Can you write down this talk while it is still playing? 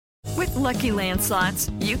Lucky Land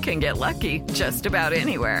Slots, you can get lucky just about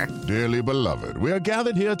anywhere. Dearly beloved, we are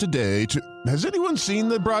gathered here today to... Has anyone seen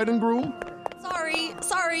the bride and groom?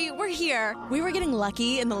 Sorry, we're here. We were getting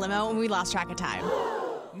lucky in the limo and we lost track of time.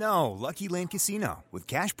 No, Lucky Land Casino, with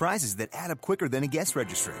cash prizes that add up quicker than a guest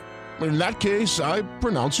registry. In that case, I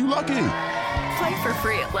pronounce you lucky. Play for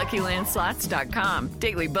free at LuckyLandSlots.com.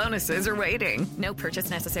 Daily bonuses are waiting. No purchase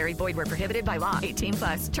necessary. Void where prohibited by law.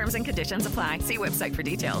 18+. Terms and conditions apply. See website for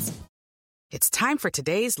details. It's time for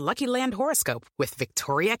today's Lucky Land horoscope with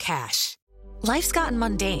Victoria Cash. Life's gotten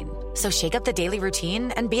mundane, so shake up the daily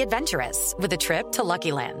routine and be adventurous with a trip to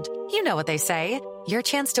Lucky Land. You know what they say. Your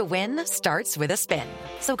chance to win starts with a spin.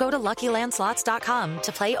 So go to LuckyLandSlots.com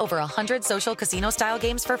to play over 100 social casino-style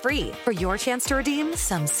games for free for your chance to redeem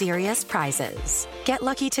some serious prizes. Get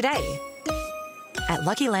lucky today at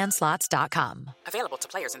LuckyLandSlots.com. Available to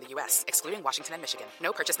players in the U.S., excluding Washington and Michigan.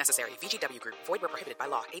 No purchase necessary. VGW Group. Void where prohibited by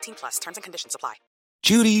law. 18+. Terms and conditions apply.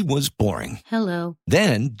 Judy was boring. Hello.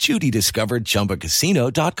 Then Judy discovered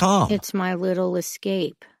ChumbaCasino.com. It's my little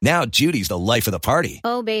escape. Now Judy's the life of the party.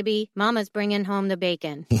 Oh, baby, mama's bringing home the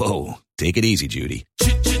bacon. Whoa, take it easy, Judy.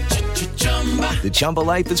 The Chumba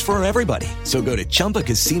life is for everybody. So go to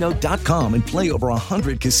ChumbaCasino.com and play over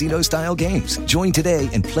 100 casino-style games. Join today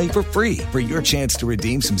and play for free for your chance to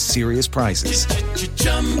redeem some serious prizes.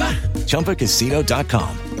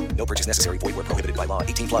 ChumbaCasino.com. No purchase necessary. Void where prohibited by law.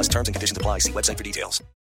 18+. Terms and conditions apply. See website for details.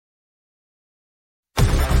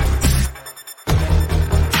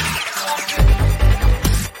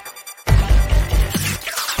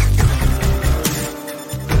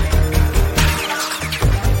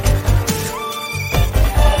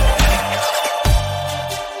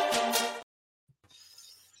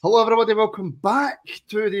 Hello everybody, welcome back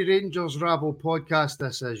to the Rangers Rabble podcast.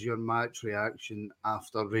 This is your match reaction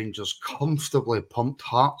after Rangers comfortably pumped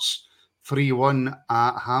Hearts 3-1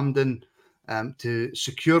 at Hampden to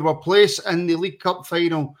secure a place in the League Cup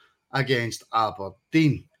final against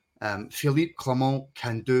Aberdeen. Philippe Clement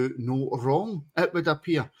can do no wrong, it would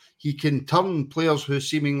appear. He can turn players who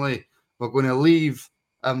seemingly were going to leave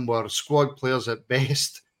and were squad players at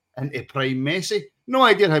best into prime Messi. No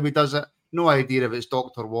idea how he does it. No idea if it's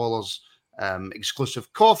Dr. Waller's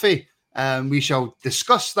exclusive coffee. We shall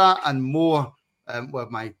discuss that and more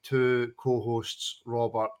with my two co-hosts,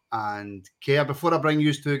 Robert and Kerr. Before I bring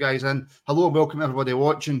you two guys in, hello and welcome everybody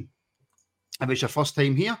watching. If it's your first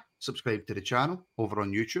time here, subscribe to the channel over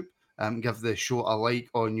on YouTube. Give the show a like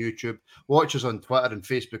on YouTube. Watch us on Twitter and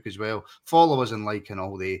Facebook as well. Follow us and like on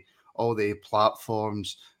all the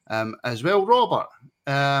platforms as well. Robert,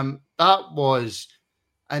 that was,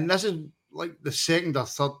 and this is like the second or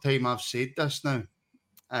third time I've said this now.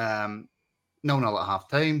 0-0 at half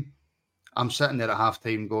time. I'm sitting there at half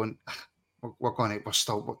time going,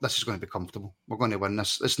 this is going to be comfortable. We're going to win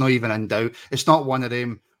this. It's not even in doubt. It's not one of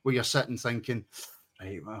them where you're sitting thinking,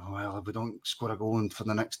 right, well, if we don't score a goal for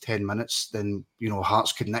the next 10 minutes, then,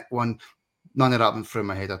 Hearts could nick one. None of that went through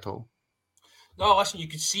my head at all. No, listen, you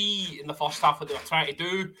could see in the first half what they were trying to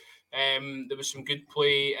do. There was some good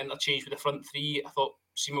play, interchange with the front three. I thought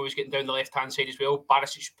Simo was getting down the left-hand side as well.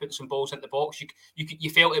 Barisic putting some balls into the box. You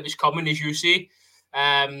felt it was coming, as you say.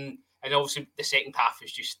 And obviously the second half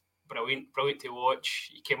was just brilliant to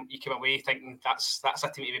watch. You came away thinking that's a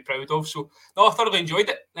team to be proud of. So, no, I thoroughly enjoyed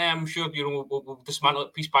it. I'm sure we'll dismantle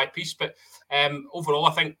it piece by piece. But overall,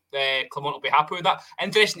 I think Clement will be happy with that.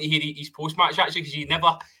 Interesting to hear his post-match, actually, because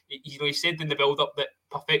he said in the build-up that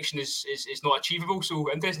perfection is not achievable.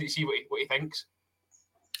 So, interesting to see what he thinks.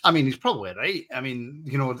 I mean, he's probably right. I mean,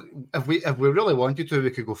 if we really wanted to, we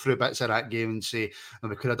could go through bits of that game and say,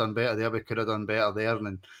 we could have done better there, we could have done better there. And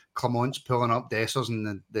then Clement's pulling up Dessers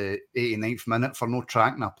in the 89th minute for no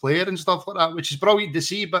tracking a player and stuff like that, which is brilliant to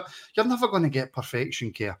see. But you're never going to get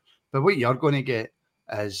perfection, Kerr. But what you're going to get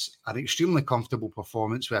is an extremely comfortable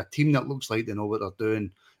performance with a team that looks like they know what they're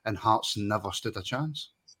doing, and Hearts never stood a chance.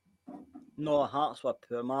 No, Hearts were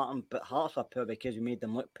poor, Martin, but Hearts were poor because we made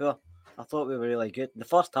them look poor. I thought we were really good. The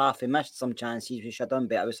first half, we missed some chances. We should have done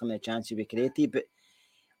better with some of the chances we created. But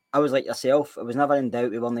I was like yourself. It was never in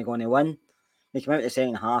doubt we weren't going to win. We came out the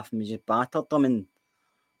second half and we just battered them. And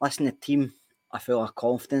listen, the team, I feel a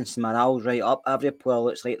confidence. Morale's right up. Every player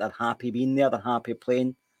looks like they're happy being there. They're happy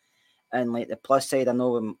playing. And like the plus side, I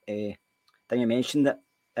know you mentioned it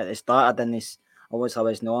at the start. I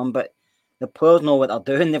was knowing. But the players know what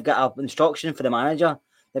they're doing. They've got an instruction for the manager.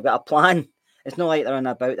 They've got a plan. It's not like they're in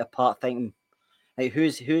about the part thinking like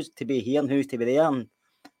who's to be here and who's to be there. And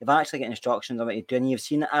they've actually got instructions on what to do. And you've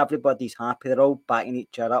seen that everybody's happy. They're all backing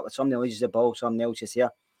each other up. Somebody loses the ball, somebody else is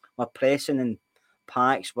here. We're pressing and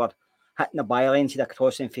packs. We're hitting the byline, see they're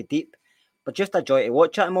crossing for deep. They're just a joy to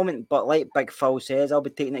watch at the moment. But like Big Phil says, I'll be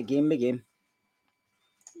taking it game by game.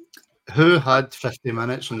 Who had 50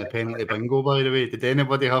 minutes on the penalty bingo, by the way? Did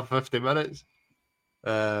anybody have 50 minutes?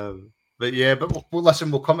 But yeah, but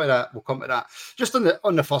listen, we'll come to that. Just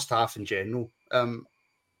on the first half in general,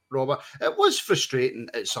 Robert, it was frustrating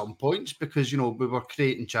at some points because, we were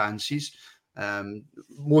creating chances,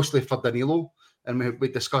 mostly for Danilo. And we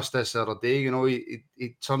discussed this the other day,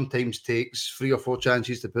 he sometimes takes 3 or 4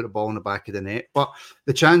 chances to put the ball in the back of the net. But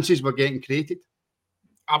the chances were getting created.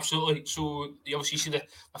 Absolutely. So you obviously see the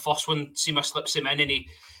first one, Seema slips him in and he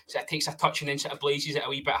sort of takes a touch and then sort of blazes it a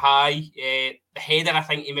wee bit high. The header, I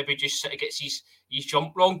think he maybe just sort of gets his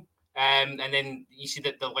jump wrong. And then you see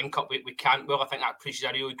that the link up with Cantwell, I think that pushes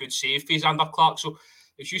a really good save for Xander Clark. So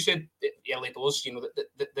as you said early doors,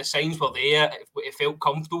 the signs were there. It felt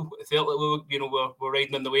comfortable. It felt like we're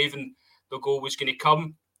riding on the wave and the goal was going to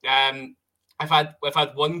come. I've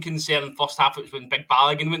had one concern first half. It was when Big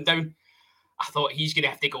Balogun went down. I thought he's going to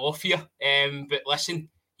have to go off here. But listen,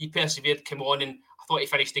 he persevered, came on, and I thought he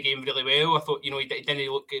finished the game really well. I thought, he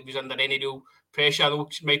didn't look he was under any real pressure. I know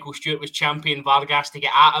Michael Stewart was championing Vargas to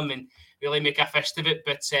get at him and really make a fist of it,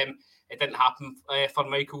 but it didn't happen for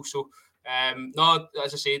Michael. So, no,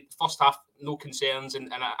 as I said, first half, no concerns,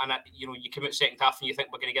 and you come out second half and you think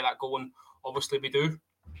we're going to get that going. Obviously, we do.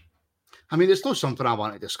 I mean, it's not something I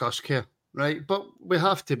want to discuss, Keir, right? But we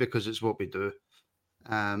have to because it's what we do.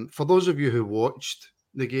 For those of you who watched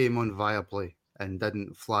the game on Viaplay and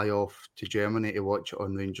didn't fly off to Germany to watch it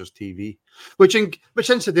on Rangers TV, which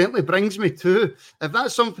incidentally brings me to, if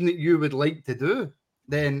that's something that you would like to do,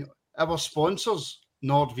 then our sponsors,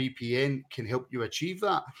 NordVPN, can help you achieve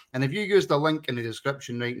that. And if you use the link in the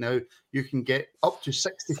description right now, you can get up to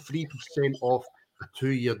 63% off a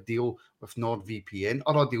 2-year deal with NordVPN.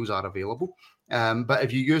 Other deals are available. But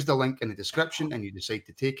if you use the link in the description and you decide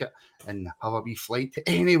to take it and have a wee flight to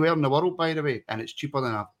anywhere in the world, by the way, and it's cheaper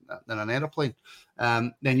than an aeroplane,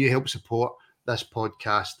 then you help support this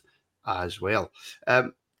podcast as well.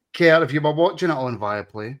 Keir, if you were watching it on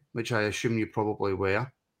Viaplay, which I assume you probably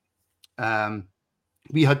were,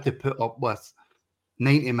 we had to put up with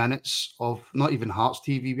 90 minutes of not even Hearts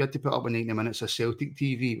TV. We had to put up with 90 minutes of Celtic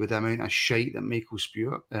TV with the amount of shite that Michael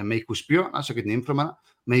Stewart, that's a good name for a minute,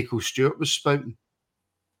 Michael Stewart was spouting.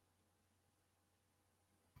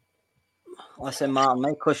 Listen, Martin,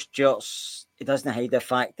 Michael Stewart's, he doesn't hide the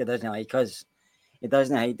fact he doesn't like us. He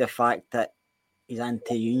doesn't hide the fact that he's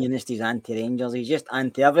anti-unionist, he's anti-Rangers, he's just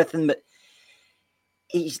anti-everything, but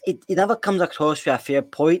he never comes across with a fair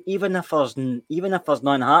point, even if there's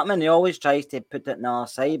none happening. He always tries to put it on the other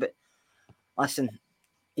side. But listen,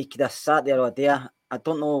 he could have sat there all day. I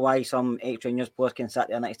don't know why some ex-Rangers players can sit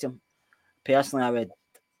there next to him. Personally, I would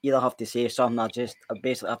either have to say something or I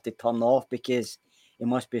basically have to turn off because he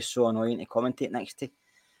must be so annoying to commentate next to.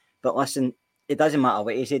 But listen, it doesn't matter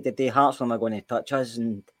what he said today. Hearts are going to touch us,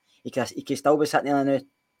 and he could still be sitting there now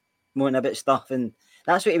moaning about stuff, and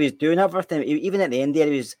that's what he was doing. Everything, even at the end there,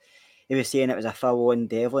 he was saying it was a foul on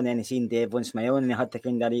Devlin, and then he seen Devlin smiling, and he had to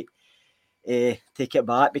kind of take it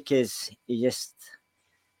back because he just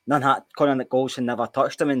Conor Golson never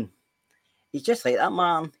touched him, and he's just like that,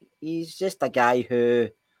 man. He's just a guy who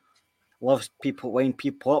loves people, wind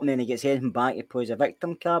people up, and then he gets anything back, he plays a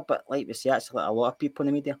victim card. But like we say, that's like a lot of people in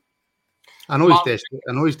the media. I know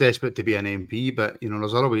he's desperate to be an MP, but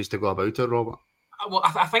there's other ways to go about it, Robert. Well,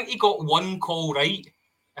 I think he got one call right.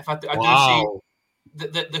 If I do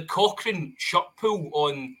say the Cochrane shot pull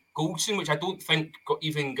on Goldson, which I don't think got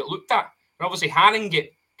looked at. And obviously Hannon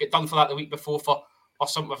get done for that the week before for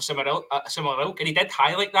something of a similar ilk, and he did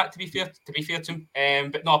highlight that to be fair to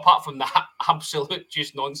him. But no, apart from that, absolute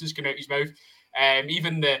just nonsense coming out his mouth.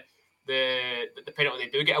 Even the penalty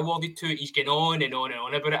they do get awarded to, he's going on and on and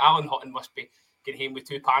on about it. Alan Hutton must be getting home with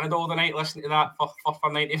 2 Panadol the night listening to that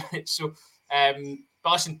for 90 minutes. So.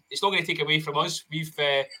 But listen, it's not going to take away from us. We've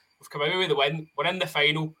come out with the win. We're in the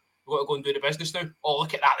final. We've got to go and do the business now. Oh,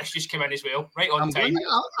 look at that. This just came in as well. Right on time.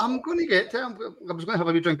 I'm going to get to it. I was going to have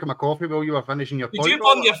a wee drink of my coffee while you were finishing your point. Did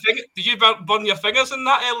you burn your fingers in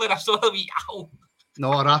that earlier? I saw a wee ow.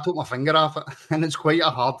 No, I rattled my finger off it. And it's quite a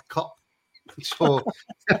hard cup. So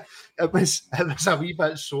it was a wee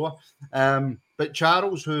bit sore. But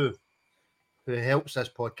Charles, who helps this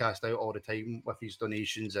podcast out all the time with his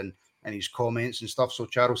donations and his comments and stuff. So,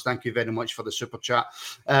 Charles, thank you very much for the super chat.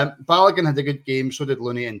 Balogun had a good game, so did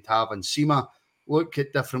Looney and Tav and Seema. Look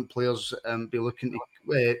at different players be looking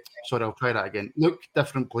to... I'll try that again. Look,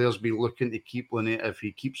 different players be looking to keep Looney if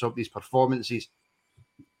he keeps up these performances.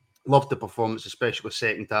 Loved the performance, especially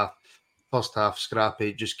second half. First half,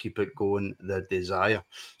 scrappy, just keep it going, the desire.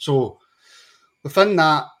 So, The thing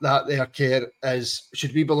that they care is,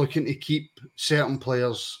 should we be looking to keep certain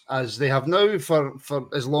players as they have now for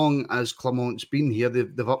as long as Clermont's been here?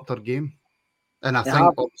 They've upped their game, and I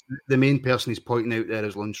think the main person he's pointing out there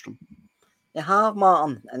is Lundstrom. They have,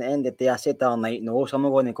 Martin. At the end of the day, I said the other night, no, so I'm not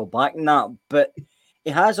going to go back on that. But he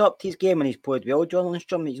has upped his game and he's played well, John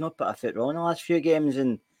Lundstrom. He's not put a foot wrong in the last few games,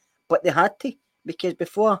 but they had to, because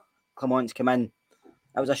before Clermont's come in,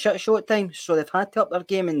 it was a shit show at times, so they've had to up their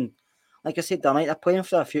game. And like I said the other night, they're playing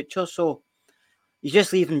for their future. So you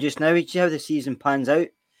just leave them just now. You see how the season pans out.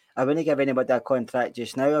 I wouldn't give anybody a contract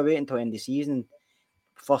just now. I wait until the end of the season,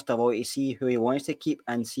 first of all, to see who he wants to keep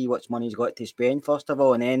and see what money he's got to spend, first of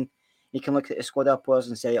all. And then you can look at the squad of players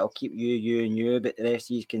and say, I'll keep you, and you, but the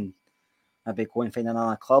rest of you can maybe go and find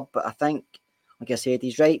another club. But I think, like I said,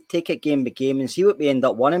 he's right. Take it game by game and see what we end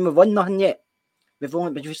up winning. We've won nothing yet.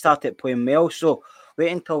 We've just started playing well. So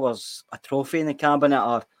wait until there's a trophy in the cabinet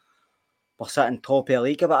or we're sitting top of the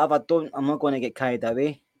league or whatever. I'm not going to get carried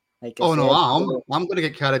away. Like I'm going to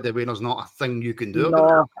get carried away. There's not a thing you can do.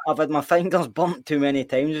 No, I've had my fingers bumped too many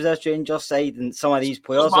times with this Rangers side and some of these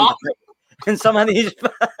players and some of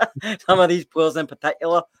these players in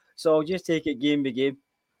particular. So I'll just take it game by game.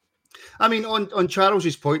 I mean, on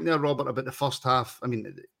Charles's point there, Robert, about the first half. I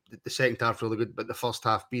mean, the second half really good, but the first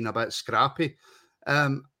half being a bit scrappy.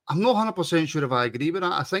 I'm not 100% sure if I agree with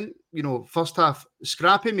that. I think, first half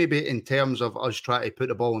scrappy maybe in terms of us trying to put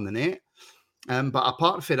the ball in the net. But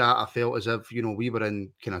apart from that, I felt as if, we were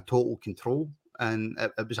in kind of total control, and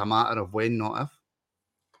it was a matter of when, not if.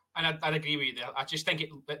 And I'd agree with you there. I just think it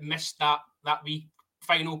missed that wee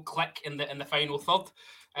final click in the final third.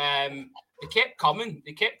 They kept coming.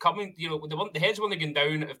 The heads weren't going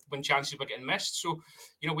down when chances were getting missed. So,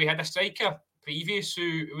 we had a striker previous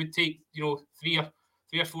who would take,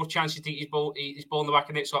 three or four chances to take his ball in the back of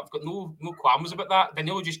the net. So I've got no qualms about that.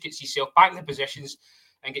 Danilo just gets himself back in the positions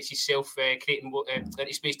and gets himself creating more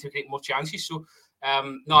space to create more chances. So,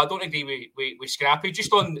 no, I don't agree with Scrappy.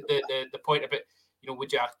 Just on the point about,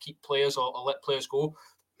 would you keep players or let players go?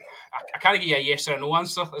 I can't give you a yes or a no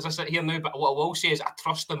answer as I sit here now, but what I will say is I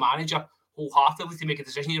trust the manager wholeheartedly to make a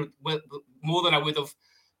decision here, more than I would have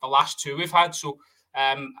the last two we've had. So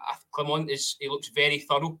Clermont he looks very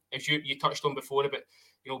thorough, as you touched on before about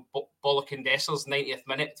Bollock and Dessler's 90th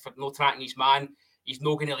minute for no tracking his man. He's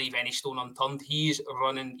not going to leave any stone unturned. He's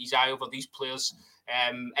running his eye over these players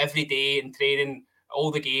every day in training,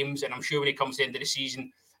 all the games, and I'm sure when he comes to the end of the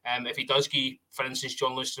season, if he does give, for instance,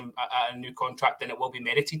 John Lundstrom a new contract, then it will be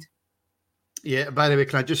merited. Yeah, by the way,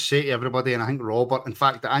 can I just say to everybody, and I think Robert, in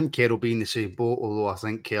fact, and Kerr will be in the same boat, although I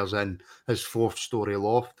think Kerr's in his 4th-storey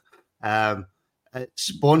loft.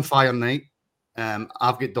 It's bonfire night.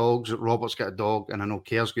 I've got dogs, Robert's got a dog, and I know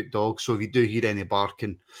Kerr's got dogs, so if you do hear any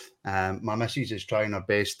barking, my missus is trying her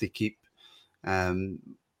best to keep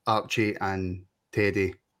Archie and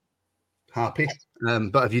Teddy happy.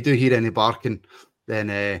 But if you do hear any barking,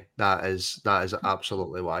 then that is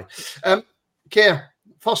absolutely why. Kerr,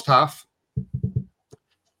 first half,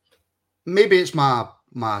 maybe it's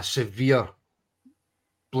my severe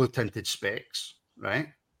blue-tinted specs, right?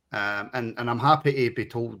 And I'm happy to be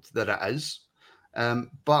told that it is.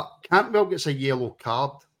 But Cantwell gets a yellow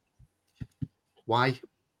card. Why?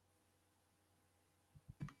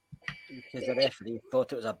 Because the referee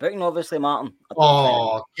thought it was a booking, obviously, Martin.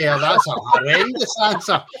 Yeah, that's a horrendous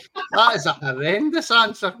answer. That is a horrendous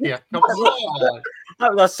answer here. Come on.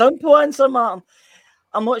 That was a simple answer, Martin.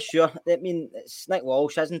 I'm not sure. I mean, it's Nick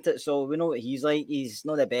Walsh, isn't it? So we know what he's like. He's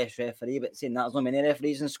not the best referee, but saying that, there's not many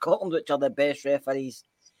referees in Scotland which are the best referees.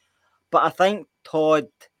 But I think Todd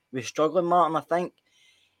was struggling, Martin. I think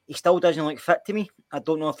he still doesn't look fit to me. I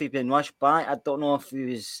don't know if he's been rushed back. I don't know if he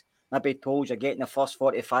was maybe told you're getting the first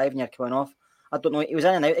 45 and you're coming off. I don't know. He was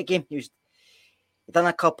in and out again. He done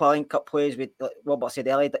a couple of link-up plays with, like Robert said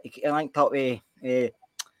earlier, he linked up with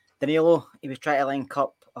Danilo. He was trying to link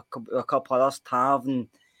up a couple of others, Tav, and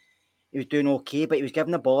he was doing okay, but he was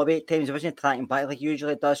giving the ball away at times. He wasn't tracking back like he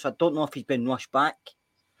usually does, so I don't know if he's been rushed back.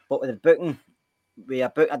 But with the booking, I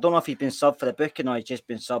don't know if he's been subbed for the booking or he's just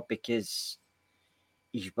been subbed because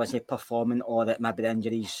he wasn't performing or that maybe the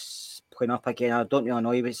injuries playing up again. I don't really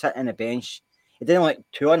know. He was sitting on the bench. He didn't look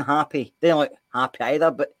too unhappy. Didn't look happy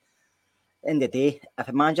either, but in the day, if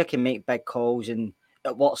a manager can make big calls and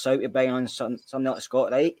it works out to bring on something like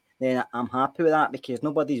Scott Wright, then I'm happy with that because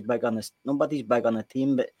nobody's big on the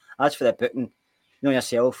team. But as for the booking, you know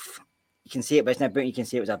yourself, you can see it, but it's not a booking. You can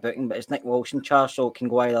see it was a booking, but it's Nick Walsh in charge, so it can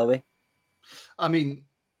go either way. I mean,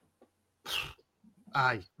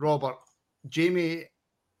 Robert, Jamie,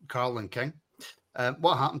 Carl and King.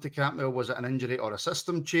 What happened to Cantwell? Was it an injury or a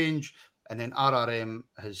system change? And then RRM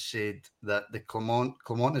has said that the Clement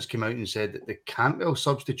has come out and said that the Cantwell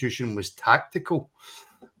substitution was tactical.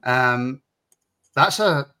 That's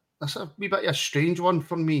a wee bit of a strange one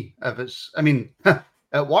for me.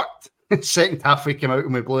 It worked. Second half we came out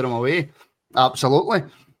and we blew them away. Absolutely.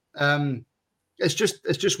 It's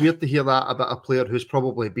just weird to hear that about a player who's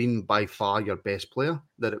probably been by far your best player,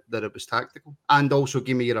 that it was tactical. And also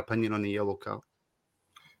give me your opinion on the yellow card.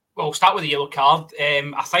 Well, we'll start with the yellow card.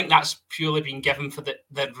 I think that's purely been given for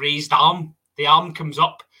the raised arm. The arm comes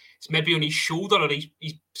up. It's maybe on his shoulder or his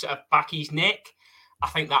sort of back of his neck. I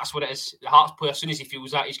think that's what it is. The Hearts player, as soon as he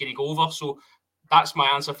feels that, he's going to go over. So that's my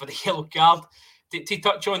answer for the yellow card. To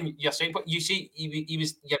touch on your second point, you see he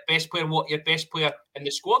was your best player. What, your best player in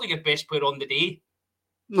the squad or your best player on the day?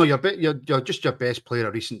 No, you're just your best player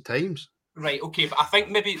of recent times. Right, okay. But I think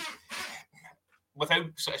maybe, without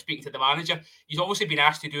sort of speaking to the manager, he's obviously been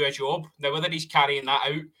asked to do a job. Now, whether he's carrying that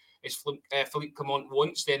out as Philippe Clement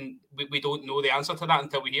wants, then we don't know the answer to that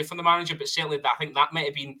until we hear from the manager. But certainly, I think that might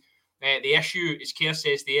have been the issue. As Kerr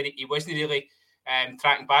says there, he wasn't really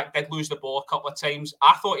tracking back, did lose the ball a couple of times.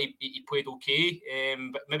 I thought he played okay,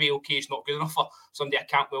 but maybe okay is not good enough for somebody at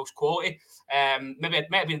Cantwell's quality. Maybe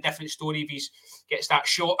it might have been a different story if he gets that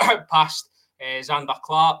shot past Xander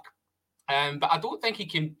Clark. But I don't think he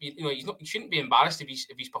can. He shouldn't be embarrassed if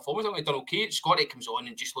his performance hasn't done okay. Scotty comes on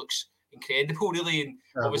and just looks incredible, really. And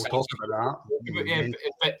obviously, we'll talk about that.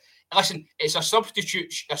 But listen, it's a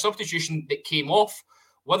substitution that came off.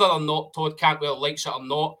 Whether or not Todd Cantwell likes it or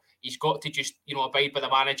not, he's got to just abide by the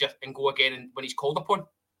manager and go again when he's called upon.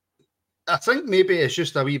 I think maybe it's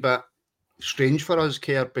just a wee bit strange for us,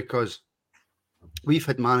 Kerr, because we've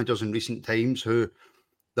had managers in recent times who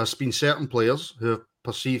there's been certain players who are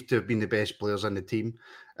perceived to have been the best players in the team,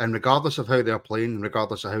 and regardless of how they're playing,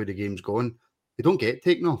 regardless of how the game's going, they don't get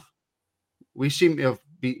taken off. We seem to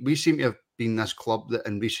have been this club that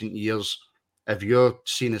in recent years, if you're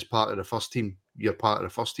seen as part of the first team, you're part of the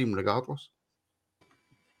first team regardless.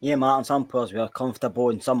 Yeah, Martin, some players were comfortable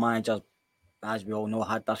and some managers, as we all know,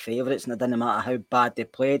 had their favourites, and it didn't matter how bad they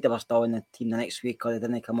played, they were still in the team the next week or they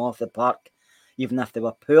didn't come off the park, even if they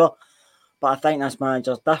were poor. But I think this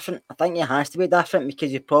manager's different. I think he has to be different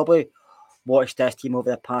because you probably watched this team over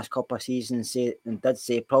the past couple of seasons and did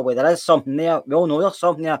say probably there is something there. We all know there's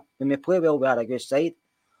something there. When we play well, we are a good side.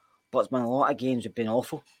 But it's been a lot of games we've been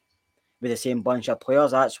awful with the same bunch of players.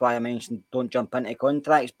 That's why I mentioned don't jump into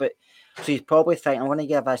contracts. But so he's probably thinking, I'm going to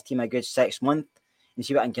give this team a good 6 months and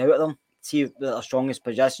see what I can get out of them. See what their strongest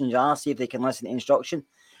positions are. See if they can listen to instruction.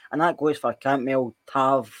 And that goes for Cantwell,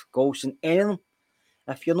 Tav, Golson, any of them.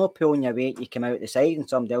 If you're not pulling your weight, you come out the side and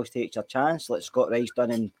somebody else takes your chance, like Scott Wright's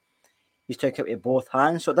done, and he's took it with both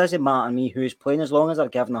hands. So it doesn't matter to me who's playing as long as they're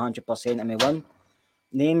giving 100% and we win.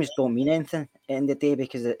 Names don't mean anything at the end of the day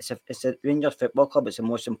because it's a Rangers football club. It's the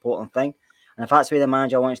most important thing. And if that's the way the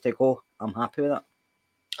manager wants to go, I'm happy with that.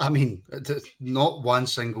 I mean, not one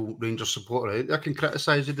single Rangers supporter out there can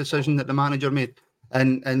criticise the decision that the manager made.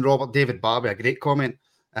 And Robert David Barbie, a great comment.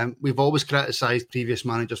 We've always criticised previous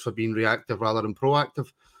managers for being reactive rather than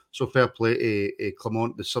proactive. So fair play to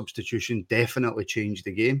Clement. The substitution definitely changed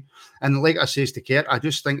the game. And like I says to Kerr, I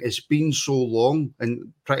just think it's been so long,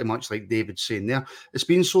 and pretty much like David's saying there, it's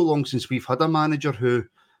been so long since we've had a manager who,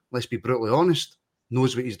 let's be brutally honest,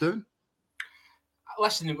 knows what he's doing.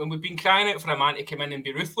 Listen, when we've been crying out for a man to come in and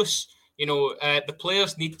be ruthless, the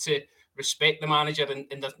players need to respect the manager,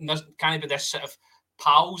 and there can't be this sort of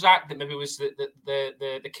pals act that maybe was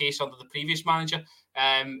the case under the previous manager.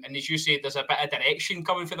 And as you say, there's a bit of direction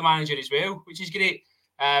coming for the manager as well, which is great.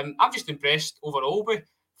 I'm just impressed overall with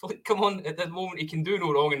Philippe Clement at the moment. He can do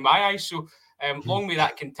no wrong in my eyes. So long may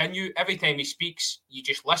that continue. Every time he speaks, you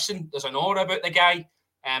just listen. There's an aura about the guy.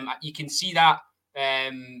 You can see that,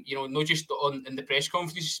 not just in the press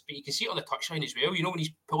conferences, but you can see it on the touchline as well. When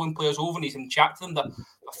he's pulling players over and he's in chat to them, they're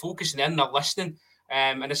focusing in, they're listening.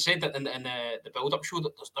 And I said that in the build-up show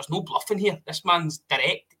that there's no bluffing here. This man's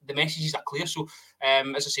direct. The messages are clear. So,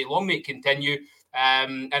 as I say, long may it continue.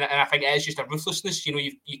 And I think it is just a ruthlessness.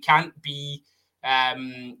 You can't be,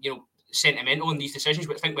 sentimental in these decisions,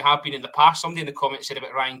 but I think we have been in the past. Somebody in the comments said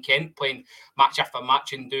about Ryan Kent playing match after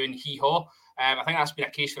match and doing hee-haw. I think that's been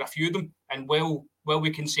a case for a few of them. And while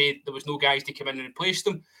we can say there was no guys to come in and replace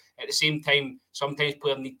them, at the same time, sometimes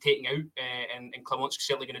players need taking out, and Clement's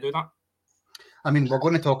certainly going to do that. I mean, we're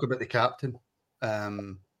going to talk about the captain.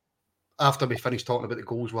 After we finish talking about the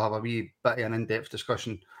goals, we'll have a wee bit of an in-depth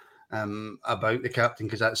discussion about the captain,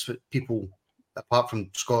 because that's what people, apart from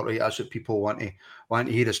Scott Wright, that's what people want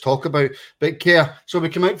to hear us talk about. But Kerr, so we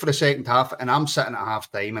come out for the second half, and I'm sitting at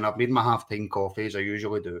half time, and I've made my half-time coffee as I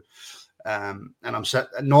usually do. And I'm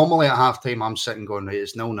normally at half-time, I'm sitting going, right,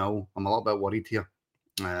 it's 0-0. I'm a little bit worried here.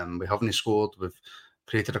 We haven't scored. We've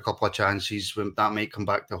created a couple of chances. That might come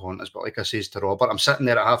back to haunt us. But like I says to Robert, I'm sitting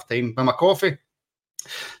there at half-time with my coffee.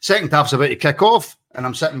 Second half's about to kick off, and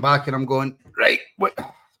I'm sitting back and I'm going, right, we're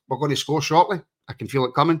going to score shortly. I can feel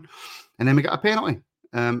it coming. And then we get a penalty.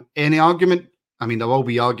 Any argument? I mean, there will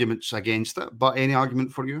be arguments against it, but any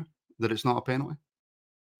argument for you that it's not a penalty?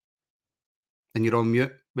 And you're on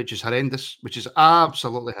mute, which is horrendous, which is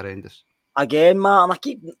absolutely horrendous. Again,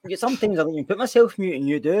 Martin, sometimes I don't even put myself mute and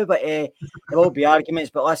you do, but there will be arguments.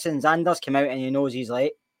 But listen, Xander's come out and he knows he's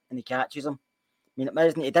late and he catches him. I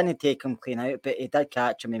mean, he didn't take him clean out, but he did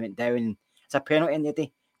catch him. He went down. It's a penalty in the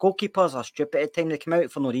day. Goalkeepers are stupid at the time. They come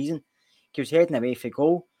out for no reason. He was heading away for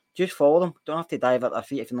goal. Just follow them. Don't have to dive at their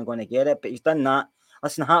feet if you're not going to get it. But he's done that.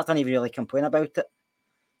 Listen, Hearts didn't even really complain about it.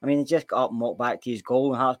 I mean, he just got up and walked back to his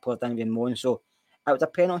goal, and Hearts players didn't even moan. So it was a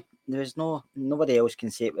penalty. Nobody else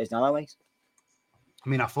can say it was otherwise. I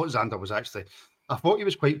mean, I thought he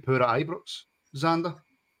was quite poor at Ibrox, Xander,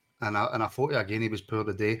 and I thought again he was poor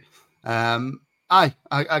today.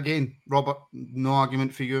 Again, Robert, no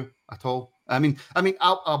argument for you at all. I mean, I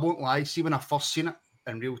won't lie. See, when I first seen it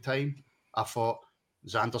in real time, I thought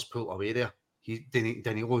Xander's pulled away there.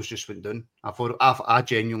 Danilo's just went down. I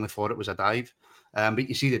genuinely thought it was a dive. But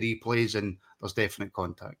you see the replays and there's definite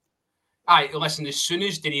contact. Aye, listen, as soon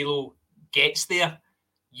as Danilo gets there,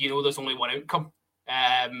 you know there's only one outcome.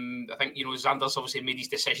 I think, you know, Xander's obviously made his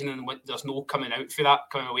decision and there's no coming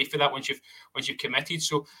away for that once you've committed.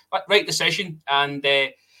 So, right decision. And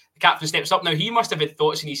the captain steps up. Now, he must have had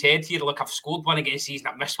thoughts in his head here, look, I've scored one against these and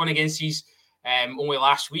I've missed one against these only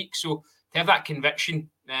last week. So, to have that conviction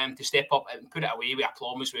to step up and put it away with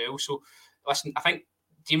aplomb as well. So, listen, I think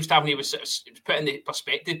James Tavernier was put in the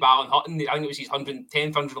perspective by Alan Hutton. I think it was his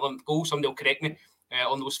 110th, 111th goal. Somebody will correct me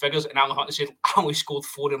on those figures. And Alan Hutton said, I only scored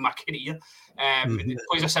 4 in my career. It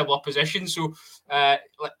plays a similar position. So, as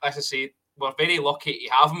I say, we're very lucky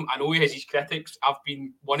to have him. I know he has his critics. I've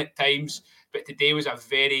been one at times. But today was a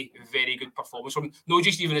very, very good performance from him. Not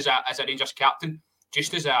just even as a Rangers captain,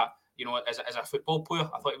 just as a football player.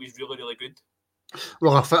 I thought he was really, really good.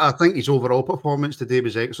 Well, I think his overall performance today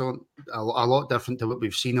was excellent. A lot different to what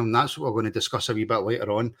we've seen him. That's what we're going to discuss a wee bit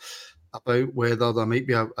later on, about whether there might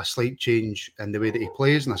be a slight change in the way that he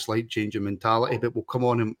plays and a slight change in mentality. But we'll come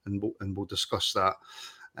on and we'll discuss that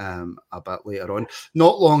a bit later on.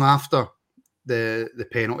 Not long after the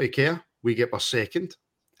penalty care, we get our second,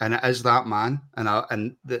 and it is that man.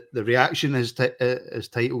 And the reaction is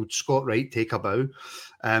titled "Scott Wright, Take a Bow."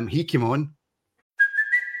 He came on.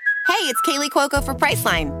 Hey, it's Kaylee Cuoco for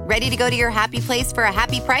Priceline. Ready to go to your happy place for a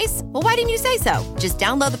happy price? Well, why didn't you say so? Just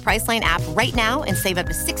download the Priceline app right now and save up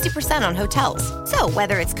to 60% on hotels. So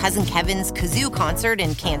whether it's Cousin Kevin's Kazoo Concert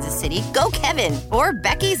in Kansas City, go Kevin, or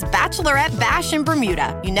Becky's Bachelorette Bash in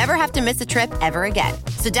Bermuda, you never have to miss a trip ever again.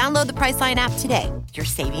 So download the Priceline app today. Your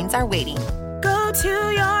savings are waiting. Go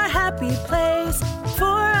to your happy place for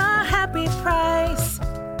a happy price.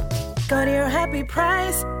 Go to your happy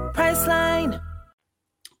price, Priceline.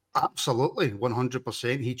 Absolutely,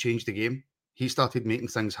 100%. He changed the game. He started making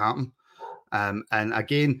things happen. And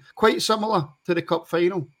again, quite similar to the cup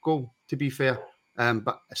final goal, to be fair.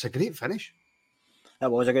 But it's a great finish.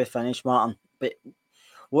 It was a good finish, Martin. But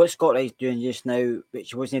what Scott Wright's doing just now, which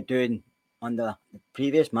he wasn't doing under the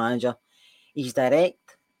previous manager, he's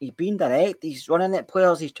direct. He's been direct. He's running at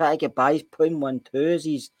players. He's trying to get by. He's putting 1-2s.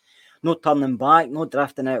 He's no turning back, no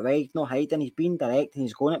drifting out right, no hiding. He's been direct and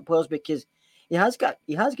he's going at players because he has got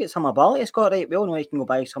some ability. Scott Wright, we all know he can go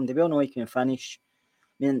by somebody. We all know he can finish.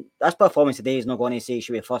 I mean, this performance today is not going to say he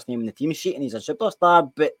should be first name in the team sheet and he's a superstar,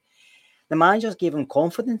 but the managers gave him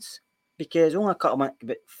confidence because only about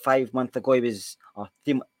 5 months ago,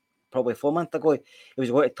 probably 4 months ago, he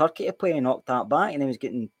was going to Turkey to play and knocked that back, and he was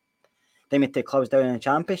getting the clubs down in the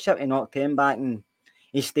Championship. He knocked him back and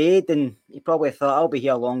he stayed, and he probably thought, I'll be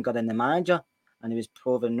here longer than the manager, and he was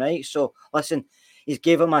proven right. So, listen, he's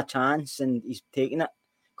gave him a chance and he's taking it.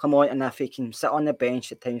 Come on, and if he can sit on the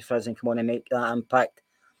bench at times for us and come on and make that impact,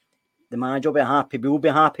 the manager will be happy, we will be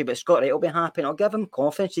happy, but Scott Wright will be happy, and I'll give him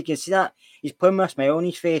confidence. You can see that he's putting a smile on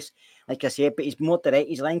his face, like I said, but he's more direct,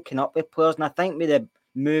 he's linking up with players, and I think with the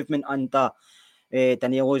movement under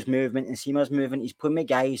Danilo's movement and Seamer's movement, he's putting with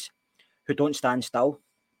guys who don't stand still,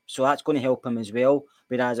 so that's going to help him as well,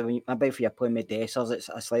 whereas maybe if you're playing with Dessers, it's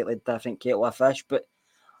a slightly different kettle of fish, but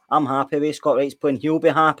I'm happy with Scott Wright's playing. He'll be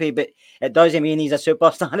happy, but it doesn't mean he's a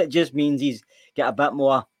superstar, it just means he's got a bit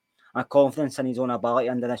more confidence in his own ability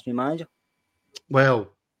under this new manager. Well,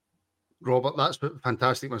 Robert, that's what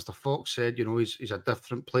fantastic Mr. Fox said. You know, he's a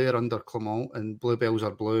different player under Clement, and Bluebells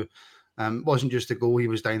are blue. Wasn't just a goal, he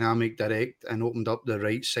was dynamic, direct, and opened up the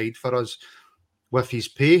right side for us with his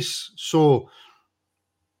pace. So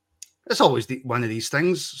it's always one of these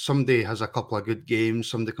things. Somebody has a couple of good games,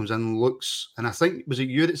 somebody comes in and looks, and I think, was it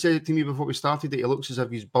you that said it to me before we started, that he looks as if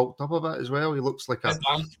he's bulked up a bit as well. He looks like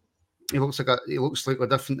he looks slightly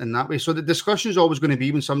different in that way. So the discussion is always going to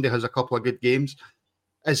be when somebody has a couple of good games,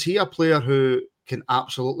 is he a player who can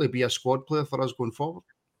absolutely be a squad player for us going forward?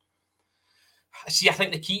 See, I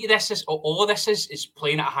think the key to this is, all of this is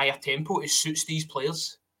playing at a higher tempo. It suits these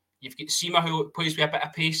players. You've got Seema, who plays with a bit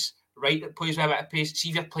of pace, Wright that plays with a bit of pace. See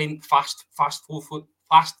if you're playing fast,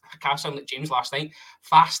 I can't sound like James last night,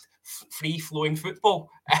 fast, free-flowing football.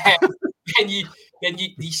 then you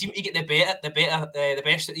seem to get the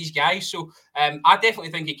best of these guys. So I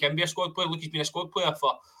definitely think he can be a squad player. Look, he's been a squad player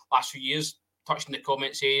for the last few years. Touched in the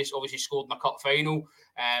comments, says obviously scored in a cup final,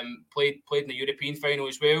 played in the European final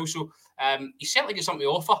as well. So he's certainly got something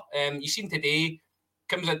to offer. You seen today,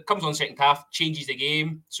 comes on second half, changes the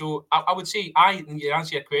game. So I would say, you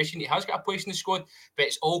answer your question, he has got a place in the squad, but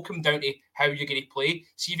it's all come down to how you're going to play.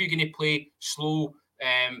 See if you're going to play slow,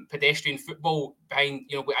 pedestrian football behind,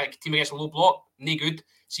 a team against a low block, no good.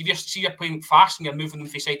 See if you're playing fast and you're moving them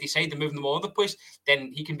from side to side and moving them all over the place,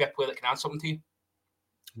 then he can be a player that can add something to you.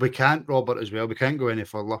 We can't, Robert, as well. We can't go any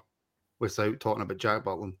further without talking about Jack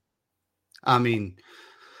Butland. I mean,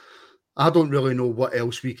 I don't really know what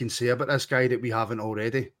else we can say about this guy that we haven't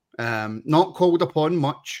already. Not called upon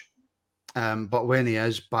much, but when he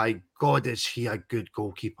is, by God, is he a good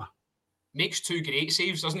goalkeeper. Makes two great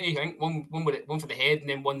saves, doesn't he? I think one for the head and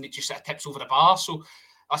then one that just sort of tips over the bar. So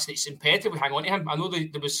it's imperative we hang on to him. I know there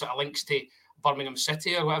was sort of links to Birmingham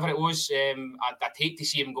City or whatever it was. I'd hate to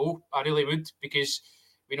see him go. I really would, because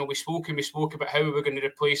we spoke about how we were going to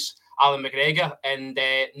replace Alan McGregor, and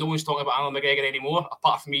no one's talking about Alan McGregor anymore,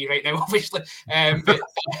 apart from me right now, obviously. But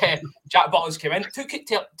Jack Butland's come in, took it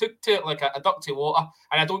to like a duck to water,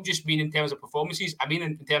 and I don't just mean in terms of performances. I mean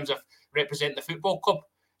in terms of representing the football club.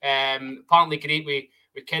 Apparently great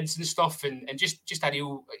with kids and stuff, and just a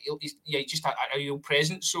real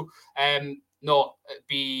presence. So no, it'd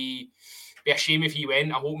be a shame if he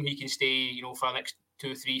went. I hope he can stay, for the next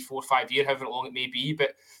 2, 3, 4, 5 years, however long it may be.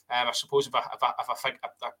 But I suppose if a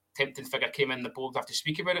tempting figure came in the board, I'd have to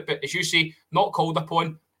speak about it. But as you say, not called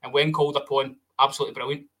upon, and when called upon, absolutely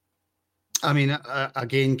brilliant. I mean,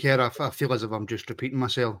 again, Kerr, I feel as if I'm just repeating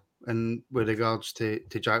myself with regards to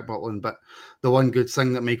Jack Butland. But the one good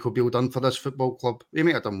thing that Michael Beale done for this football club, he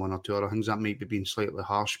might have done one or two other things that might be being slightly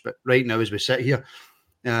harsh. But right now, as we sit here,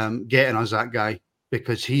 getting us that guy,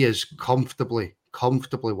 because he is comfortably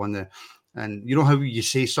one of the. And you know how you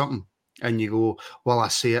say something and you go, well, I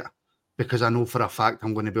say it because I know for a fact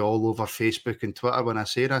I'm going to be all over Facebook and Twitter when I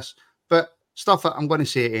say this. But stuff, I'm going to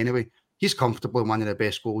say it anyway. He's comfortably one of the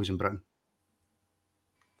best goalies in Britain.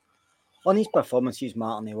 On his performances,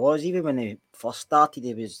 Martin, he was. Even when he first started,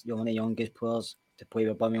 he was one of the youngest players to play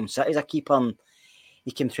with Birmingham City as a keeper. And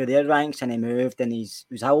he came through their ranks and he moved, and he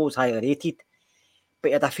was always highly rated. But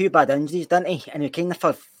he had a few bad injuries, didn't he? And he kind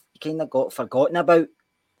of got forgotten about.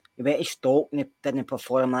 He went to Stoke and he didn't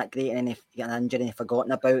perform that great, and then he got an injury and he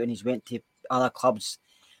forgotten about, and he's went to other clubs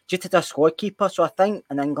just as a squad keeper. So I think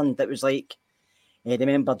in England it was like, they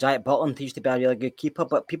remember Jack Butland, he used to be a really good keeper,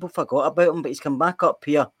 but people forgot about him. But he's come back up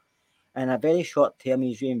here in a very short term.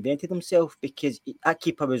 He's reinvented himself, because that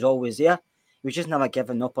keeper was always there. He was just never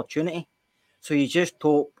given the opportunity. So I just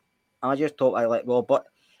hope I like Robert,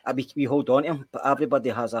 we hold on to him, but everybody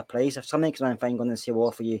has a price. If somebody comes in and find going to say, we'll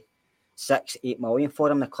offer you 6-8 million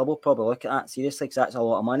for him, the club will probably look at that seriously, because that's a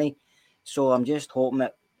lot of money. So I'm just hoping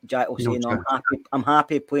that Jack will say, no, I'm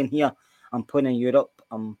happy playing here. I'm playing in Europe.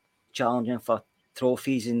 I'm challenging for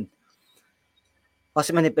trophies. And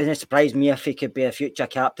listen, it wouldn't surprise me if he could be a future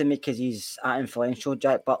captain, because he's that influential,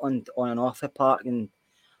 Jack Butland, on and off the park. And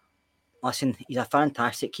listen, he's a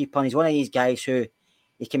fantastic keeper. And he's one of these guys who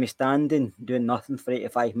he can be standing doing nothing for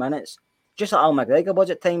 85 minutes, just like Al McGregor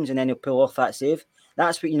was at times, and then he'll pull off that save.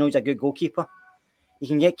 That's what you know he's a good goalkeeper. You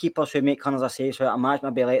can get keepers who make hundreds of saves throughout a match,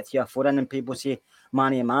 maybe like 3 or 4 in, and people say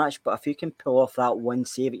man of the match. But if you can pull off that one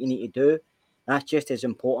save that you need to do, that's just as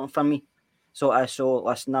important for me. So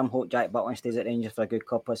listen, I'm hope Jack Butland stays at Rangers for a good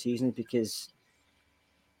couple of seasons, because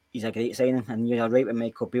he's a great signing. And you're right with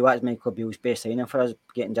Michael Beale. That's Michael Beale's best signing for us,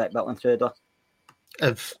 getting Jack Butland through the door.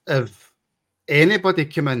 If anybody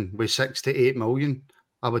came in with 6 to 8 million,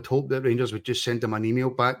 I would hope that Rangers would just send him an email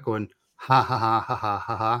back going, ha ha ha ha ha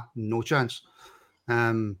ha ha, no chance.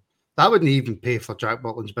 That wouldn't even pay for Jack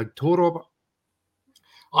Butland's big toe, Robert.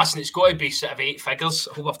 Listen, it's got to be sort of 8 figures.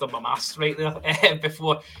 I hope I've done my maths right there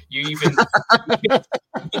before you even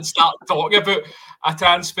start talking about a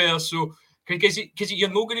transfer. So, because you're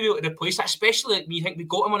not going to be able to replace that, especially like me. I think we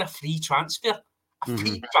got him on a free transfer.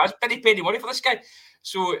 Free transfer, penny money for this guy.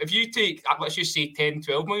 So if you take, let's just say 10,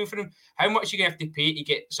 12 million for him, how much are you going to have to pay to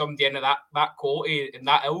get somebody into that quality and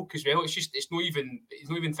that ilk as well? It's not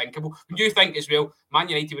even thinkable. When you think as well, Man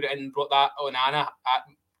United would have in and brought that Onana.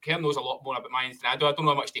 Kerr knows a lot more about Man United than I do. I don't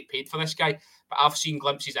know how much they paid for this guy, but I've seen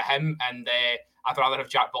glimpses of him, and I'd rather have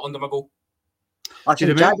Jack Butland than my goal.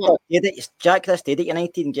 Jack could have stayed at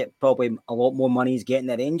United and get probably a lot more money he's getting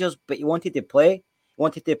at Rangers, but he wanted to play, he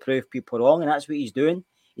wanted to prove people wrong, and that's what he's doing.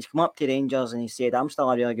 He's come up to Rangers and he said, I'm still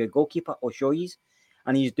a really good goalkeeper, I'll show you.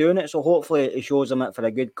 And he's doing it, so hopefully it shows him it for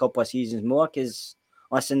a good couple of seasons more, because,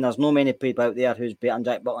 listen, there's no many people out there who's better than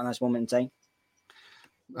Jack Butland in this moment in time.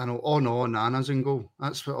 I know, oh no, Nana's in goal.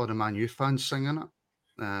 That's what all the Man U fans singing it,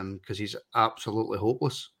 because he's absolutely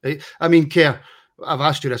hopeless. I mean, Kerr, I've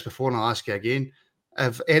asked you this before and I'll ask you again.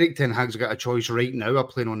 If Eric Ten Hag's got a choice right now of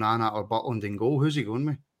playing Onana or Butland in goal, who's he going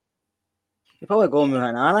with? You're probably going with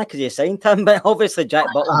Onana because you signed him, but obviously Jack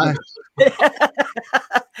Butland.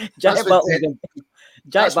 Jack Butland.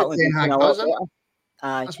 That's what Ten Hag does it.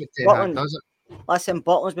 That's what Ten Hag does it. Listen,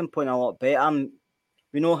 Butland's been playing a lot better.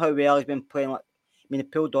 We know how well he's been playing. He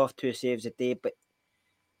pulled off 2 saves a day, but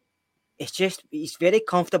it's just he's very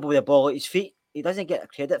comfortable with the ball at his feet. He doesn't get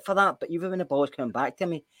credit for that, but even when the ball's coming back to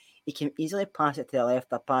him, he can easily pass it to the left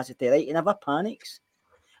or pass it to the right. He never panics.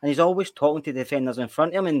 And he's always talking to the defenders in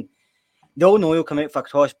front of him, and they all know he'll come out for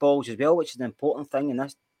cross balls as well, which is an important thing in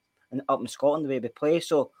this, and up in Scotland, the way we play.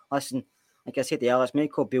 So, listen, like I said earlier, it's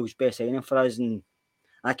Michael Beale's best signing for us, and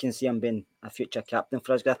I can see him being a future captain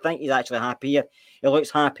for us. But I think he's actually happy here. He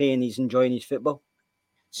looks happy and he's enjoying his football.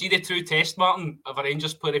 See the true test, Martin, of a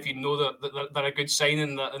Rangers player, if you know that they're a good sign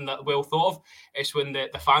and that well thought of, it's when the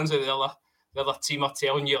fans of the other team are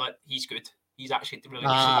telling you that he's good. He's actually really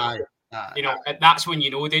good. That's when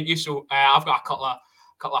you know, don't you? So I've got a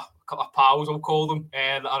couple of pals, I'll call them,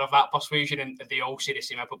 that are of that persuasion, and they all say the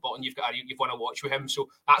same about Button. You've won a watch with him, so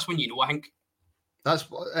that's when you know, I think.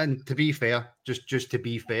 And to be fair, just to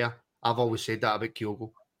be fair, I've always said that about Kyogo.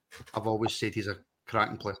 I've always said he's a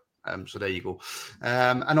cracking player. So there you go.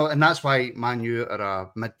 I know, and that's why Man U are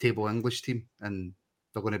a mid-table English team, and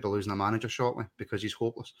they're going to be losing a manager shortly because he's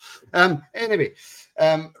hopeless. Anyway,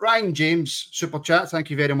 Ryan James, Super Chat.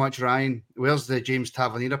 Thank you very much, Ryan. Where's the James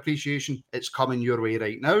Tavernier appreciation? It's coming your way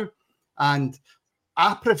right now. And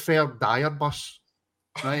I prefer Dyer Bus,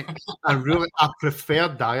 right? I prefer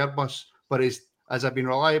Dyer Bus, but as I've been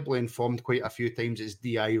reliably informed quite a few times, it's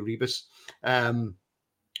D.I. Rebus.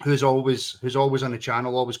 Who's always on the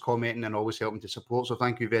channel, always commenting and always helping to support. So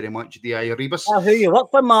thank you very much, D.I. Rebus. Who you work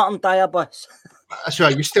for, Martin Diabus? So I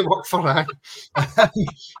used to work for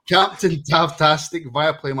Captain Tavtastic,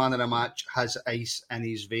 Viaplay Man of the Match, has ice in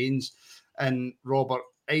his veins. And Robert,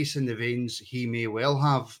 ice in the veins he may well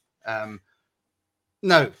have.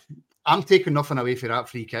 Now, I'm taking nothing away for that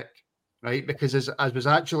free kick, right? Because as was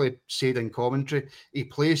actually said in commentary, he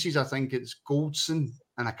places, I think it's Goldson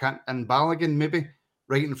and Balogun maybe,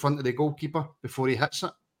 right in front of the goalkeeper before he hits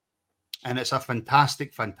it. And it's a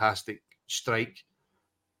fantastic, fantastic strike.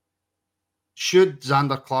 Should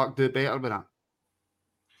Xander Clark do better with that?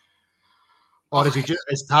 Or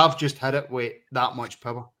is Tav just hit it with that much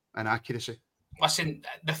power and accuracy? Listen,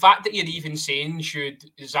 the fact that you're even saying should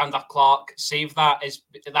Xander Clark save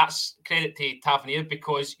that's credit to Tavernier,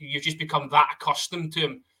 because you've just become that accustomed to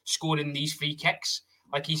him scoring these free kicks.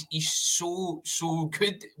 Like he's so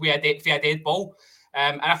good with a dead ball.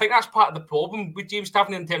 And I think that's part of the problem with James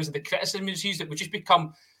Tavernier in terms of the criticism he sees, that we just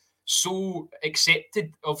become so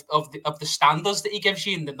accepted of the standards that he gives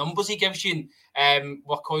you and the numbers he gives you, and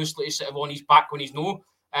we're constantly sort of on his back when he's no.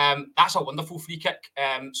 That's a wonderful free kick.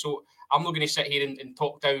 So I'm not going to sit here and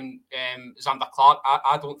talk down Xander Clark.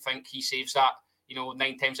 I don't think he saves that, 9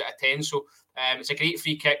 times out of 10. So it's a great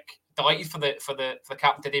free kick. Delighted for the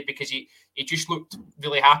captain today, because he just looked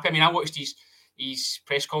really happy. I mean, I watched his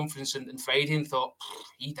press conference on Friday and thought,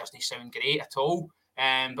 he doesn't sound great at all.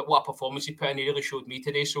 But what a performance he put in, he really showed me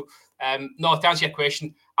today. So, no, to answer your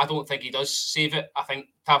question, I don't think he does save it. I think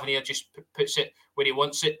Tavernier just puts it where he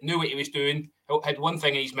wants it, knew what he was doing, had one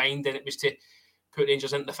thing in his mind, and it was to put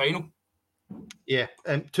Rangers into the final. Yeah,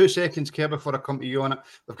 2 seconds, Kerr, before I come to you on it.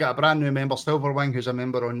 We've got a brand new member, Silverwing, who's a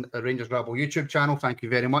member on the Rangers Rabble YouTube channel. Thank you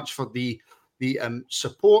very much for the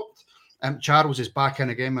support. Charles is back in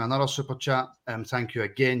again with another super chat. Thank you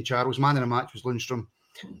again, Charles. Man of the match was Lundstrom.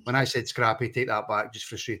 When I said scrappy, take that back. Just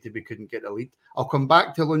frustrated we couldn't get the lead. I'll come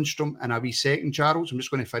back to Lundstrom in a wee second, Charles. I'm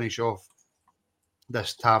just going to finish off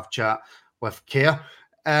this Tav chat with Kerr.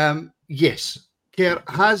 Yes, Kerr,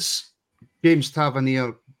 has James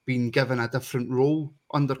Tavernier been given a different role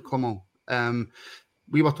under Clement?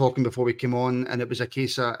 We were talking before we came on, and it was a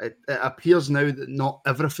case of it appears now that not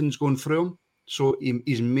everything's going through him. So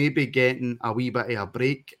he's maybe getting a wee bit of a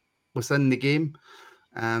break within the game.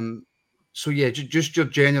 So yeah, just your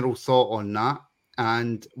general thought on that.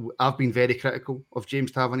 And I've been very critical of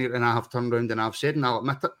James Tavernier, and I have turned around and I've said, and I'll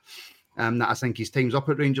admit it, that I think his time's up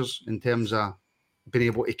at Rangers in terms of being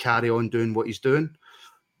able to carry on doing what he's doing.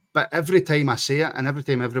 But every time I say it, and every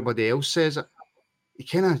time everybody else says it, he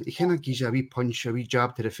kind of gives you a wee punch, a wee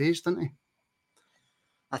jab to the face, doesn't he?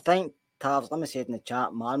 I think Tavs, let me say it in the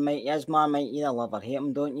chat, Marmite. He is Marmite. You either love or hate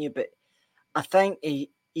him, don't you? But I think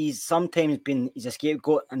he's sometimes he's a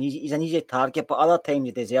scapegoat and he's an easy target, but other times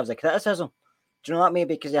he deserves a criticism. Do you know that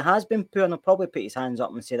maybe? Because he has been poor, and he'll probably put his hands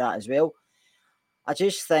up and say that as well. I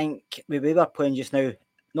just think we were playing just now,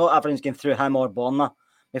 not everyone's going through him or Borna.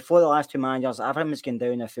 Before the last two managers, everyone was going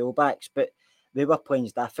down the fullbacks, but we were playing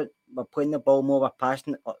different. We're playing the ball more, we're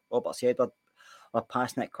passing it, like Robert said, we're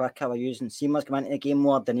passing it quicker, we're using Seamers coming into the game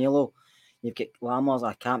more, Danilo, you've got Lammers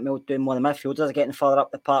or Campbell doing more, the midfielders are getting further up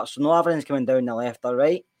the park, so not everyone's coming down the left or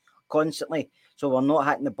right constantly, so we're not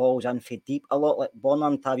hitting the balls in for deep a lot, like Borna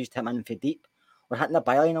and Tav used to hit them in for deep. We're hitting the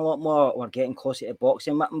byline a lot more, we're getting closer to the box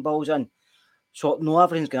and whipping balls in. So no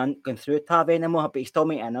everyone's going through Tav anymore, but he's still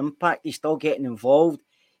making an impact, he's still getting involved.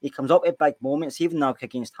 He comes up with big moments, even now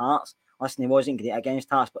against Hearts. Listen, he wasn't great against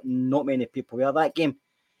Hearts, but not many people were that game.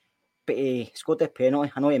 But he scored the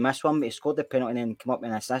penalty. I know he missed one, but he scored the penalty and then came up with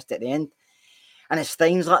an assist at the end. And it's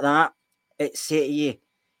things like that, it say to you,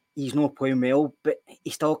 he's not playing well, but he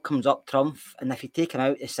still comes up trump. And if you take him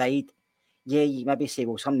out the side, yeah, you maybe say,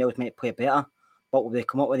 well, somebody else might play better. But will they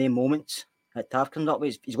come up with the moments that Tav comes up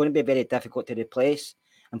with? He's going to be very difficult to replace.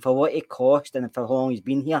 And for what he cost and for how long he's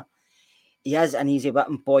been here, he is an easy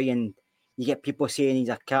whipping boy, and you get people saying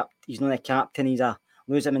he's not a captain, he's a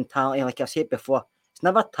loser mentality. Like I've said before, it's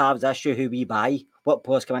never Tav's issue who we buy, what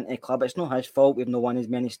players come into the club. It's not his fault we've not won as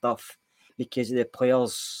many stuff because of the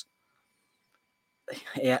players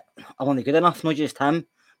are only good enough, not just him.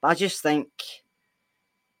 But I just think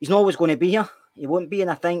he's not always going to be here. He won't be, and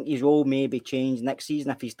I think his role may be changed next season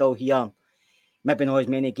if he's still here. Maybe not as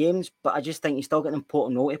many games, but I just think he's still got an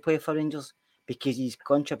important role to play for Rangers, because his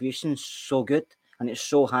contribution's so good and it's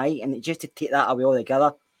so high, and just to take that away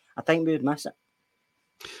altogether, I think we would miss it.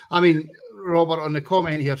 I mean, Robert, on the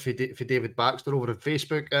comment here for David Baxter over on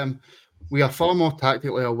Facebook, we are far more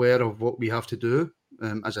tactically aware of what we have to do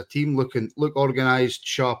as a team, look organised,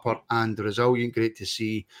 sharper and resilient. Great to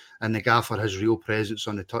see. And the gaffer has real presence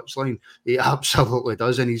on the touchline. He absolutely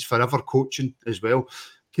does, and he's forever coaching as well.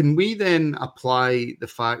 Can we then apply the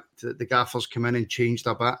fact that the gaffer's come in and changed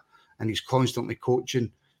a bit, and he's constantly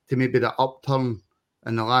coaching, to maybe the upturn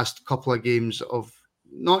in the last couple of games of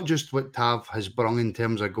not just what Tav has brought in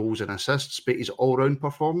terms of goals and assists, but his all-round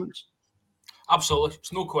performance? Absolutely.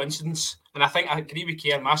 It's no coincidence. And I think I agree with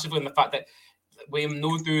Keir massively in the fact that we're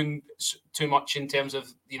not doing too much in terms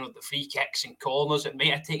of, the free kicks and corners. It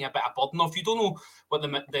might have taken a bit of burden off. You don't know what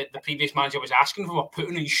the previous manager was asking for,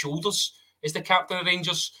 putting on his shoulders as the captain of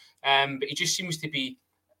Rangers. But he just seems to be,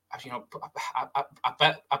 a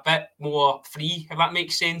bit more free, if that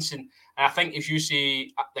makes sense. And I think, as you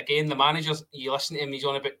say, again, the managers, you listen to him, he's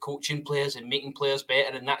on about coaching players and making players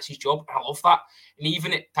better, and that's his job. And I love that. And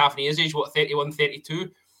even at Tavernier's age, 31, 32,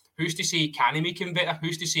 who's to say can he make him better?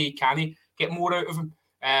 Who's to say can he get more out of him?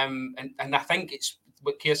 And I think it's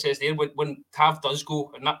what Keir says there, when Tav does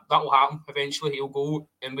go, and that will happen eventually, he'll go,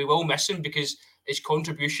 and we will miss him because his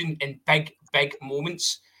contribution in big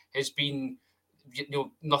moments has been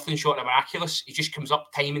nothing short of miraculous. He just comes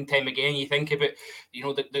up time and time again. You think about,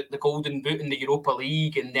 the Golden Boot in the Europa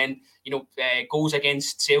League, and then, goals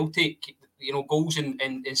against Celtic, goals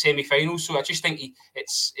in semi-finals. So I just think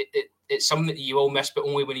it's something that you will miss, but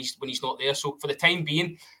only when he's not there. So for the time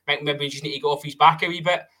being, maybe we just need to go off his back a wee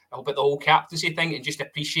bit about the whole captaincy thing and just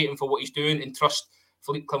appreciate him for what he's doing and trust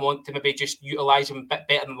Philippe Clement to maybe just utilise him a bit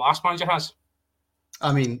better than the last manager has.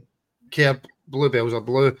 I mean, Kerr, bluebells are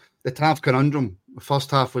blue. The Tav conundrum, the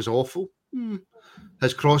first half was awful.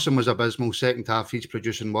 His crossing was abysmal. Second half, he's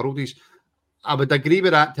producing worldies. I would agree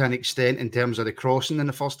with that to an extent in terms of the crossing in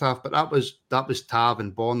the first half, but that was Tav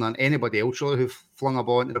and Borna and anybody else really who flung a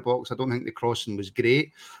ball into the box. I don't think the crossing was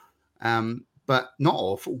great, but not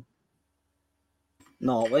awful.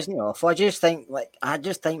 No, it wasn't awful. I just think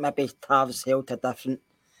maybe Tav's held to a different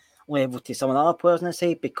level to some of the other players in the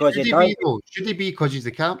side because Should he be because he's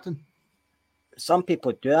the captain? some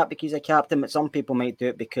people do that because he's a captain, but some people might do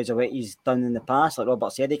it because of what he's done in the past. Like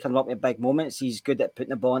Robert said, he can work with big moments. He's good at putting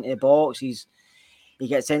the ball into the box. He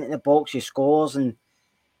gets into the box, he scores, and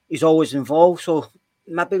he's always involved. So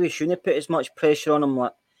maybe we shouldn't put as much pressure on him,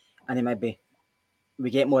 and we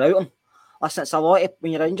get more out of him. Listen, it's a lot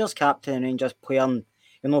when you're a Rangers captain and Rangers player and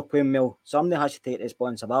you're not playing well, somebody has to take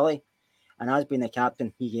responsibility. And as being the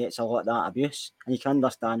captain, he gets a lot of that abuse. And you can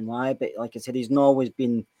understand why. But like I said, he's not always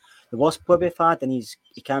been the worst player we've had, and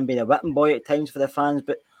he can be the whipping boy at times for the fans.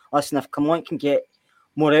 But listen, if Cumlin can get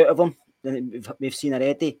more out of him than we've seen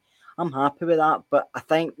already, I'm happy with that. But I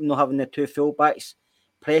think not having the two fullbacks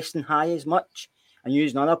pressing high as much and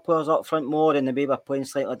using other players up front more and the way we're playing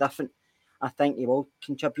slightly different, I think he will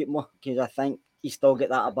contribute more because I think he still get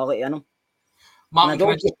that ability in him. Martin,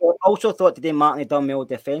 and I also thought today Martin had done well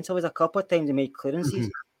defensively. A couple of times he made clearances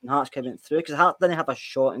and Hearts went through because Hearts didn't have a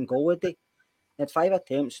shot and goal today. They had 5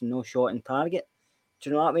 attempts and no shot in target. Do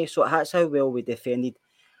you know what I mean? So that's how well we defended.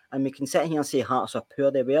 And we can sit here and say Hearts are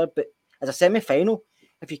poor, they were, but as a semi-final,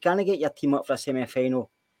 if you can't get your team up for a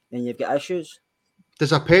semi-final, then you've got issues.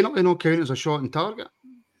 Does a penalty not count as a shot in target?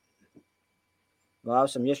 Well,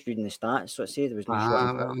 I'm just reading the stats, so it says there was no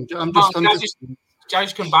shot in target. I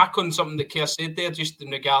just come back on something that Kerr said there, just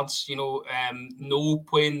in regards, no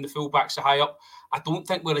playing the fullbacks so high up. I don't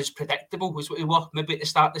think we're as predictable as what we were maybe at the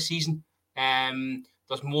start of the season.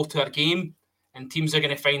 There's more to our game, and teams are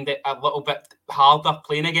going to find it a little bit harder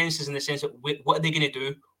playing against us in the sense that what are they going to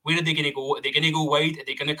do? Where are they going to go? Are they going to go wide? Are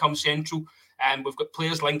they going to come central? We've got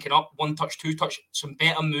players linking up, 1 touch, 2 touch, some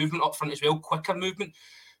better movement up front as well, quicker movement.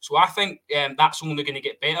 So I think that's only going to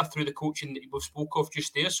get better through the coaching that we've spoke of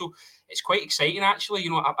just there. So it's quite exciting, actually.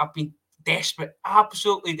 I've been desperate,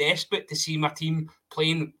 absolutely desperate to see my team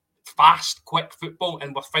playing fast, quick football,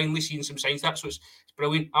 and we're finally seeing some signs of that. So it's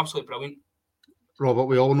brilliant, absolutely brilliant. Robert,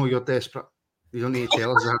 we all know you're desperate. You don't need to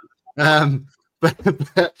tell us that.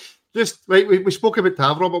 But just, right, we spoke about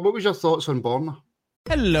Tav, Robert. What was your thoughts on Bournemouth?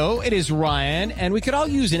 Hello, it is Ryan, and we could all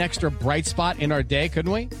use an extra bright spot in our day,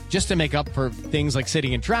 couldn't we? Just to make up for things like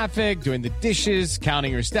sitting in traffic, doing the dishes,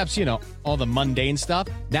 counting your steps, all the mundane stuff.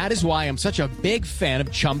 That is why I'm such a big fan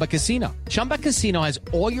of Chumba Casino. Chumba Casino has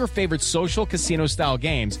all your favorite social casino-style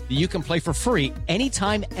games that you can play for free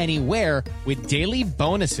anytime, anywhere with daily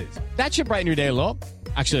bonuses. That should brighten your day a little.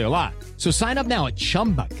 Actually, a lot. So sign up now at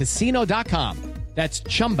ChumbaCasino.com. That's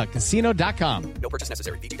ChumbaCasino.com. No purchase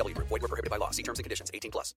necessary. VGW Group. Void where prohibited by law. See terms and conditions.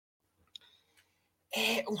 18+.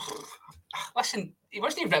 Listen, he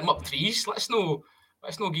wasn't even written up trees. Let's not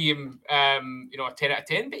give him a 10 out of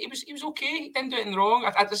 10. But he was okay. He didn't do anything wrong.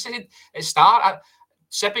 I just said at the start,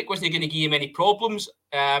 Sibic wasn't going to give him any problems.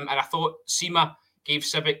 And I thought Sima gave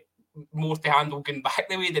Sibic more to handle going back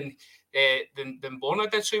the way than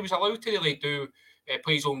Borna did. So he was allowed to really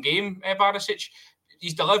play his own game, Barisic.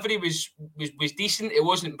 His delivery was decent. It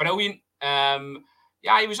wasn't brilliant.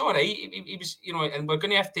 He was all right. He was, and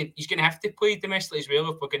he's going to have to play domestically as well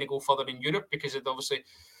if we're going to go further in Europe because of obviously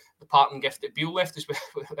the parting gift that Beale left as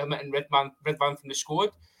well, and Redvan from the squad.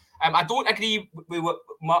 I don't agree with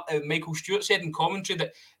what Michael Stewart said in commentary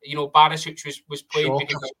that Barisic was played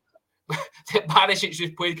because Barisic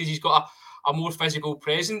was played because he's got a more physical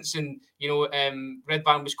presence, and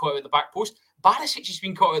Redvan was caught out at the back post. Barisic has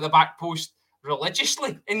been caught out at the back post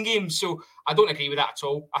religiously in games, so I don't agree with that at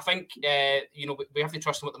all. I think we have to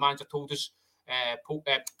trust in what the manager told us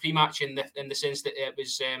pre-match in the sense that it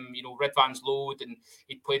was Redvan's load and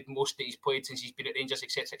he'd played most that he's played since he's been at Rangers,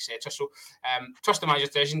 etc. So trust the manager's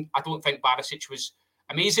decision. I don't think Barisic was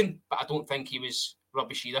amazing, but I don't think he was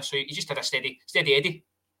rubbish either. So he just had a steady Eddie.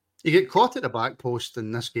 You get caught at the back post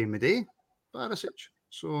in this game today, Barisic.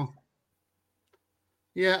 So.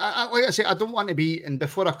 Yeah, like I say, I don't want to be, and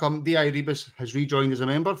before I come, D.I. Rebus has rejoined as a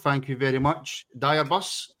member. Thank you very much, Dyer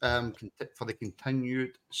Bus, for the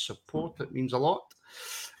continued support. It means a lot.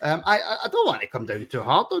 I don't want to come down too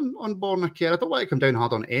hard on Bournemouth. I don't want to come down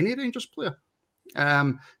hard on any Rangers player.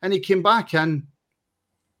 And he came back into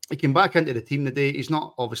the team today. He's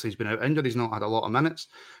been out injured. He's not had a lot of minutes.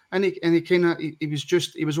 And he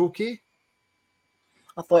was okay.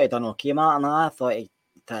 I thought he done okay, Martin. I thought he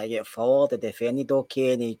tried to get forward, he defended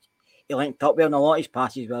okay, and he linked up well, and a lot of his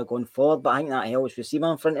passes were going forward, but I think that helps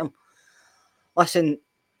receiver in front of him. Listen,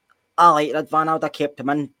 I like Redvan. I would have kept him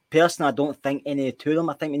in. Personally, I don't think any of the two of them.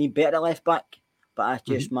 I think we need better left back, but that's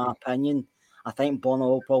just my opinion. I think Bono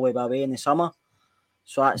will probably be away in the summer,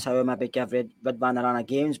 so that's how I maybe give Redvan a run of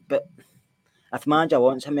games. But if the manager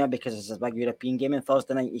wants him here because it's a big European game on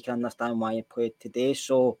Thursday night, you can understand why he played today.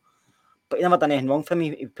 So, but he never done anything wrong for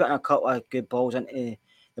me. He put in a couple of good balls into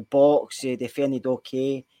the box. He defended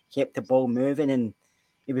okay, kept the ball moving, and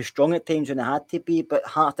he was strong at times when he had to be, but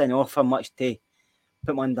Hearts didn't offer much to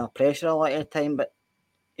put him under pressure a lot of the time, but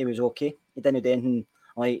he was okay. He didn't do anything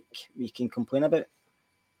like we can complain about.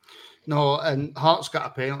 No, and Hearts got a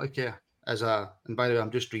penalty here and by the way,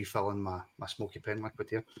 I'm just refilling my smoky pen liquid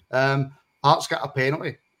here. Hearts got a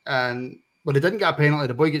penalty, and he didn't get a penalty.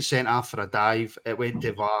 The boy gets sent off for a dive. It went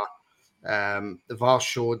to VAR. The VAR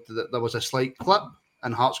showed that there was a slight clip,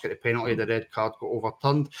 and Hearts got a penalty. The red card got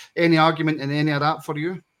overturned. Any argument in any of that for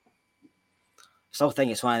you? Still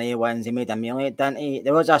think it's one of the ones he made a meal at, didn't he?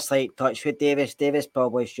 There was a slight touch with Davis. Davis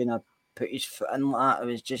probably shouldn't have put his foot in like that.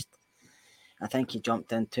 It was just, I think he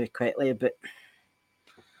jumped in too quickly, but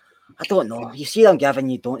I don't know. You see them giving,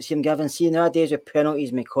 you don't see them giving. See, nowadays with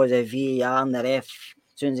penalties because of VAR and the ref,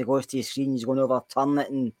 as soon as he goes to the screen, he's going to overturn it,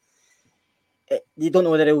 and they don't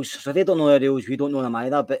know the rules. So if they don't know the rules, we don't know them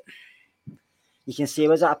either, but you can say,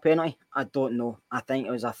 was it a penalty? I don't know. I think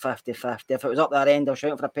it was a 50-50. If it was up their end, they're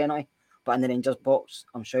shouting for a penalty. But in the Rangers box,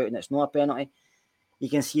 I'm shouting it's not a penalty. You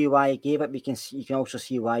can see why he gave it. You can also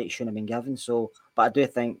see why it shouldn't have been given. So, but I do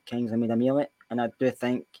think Kingsley made a meal of it, and I do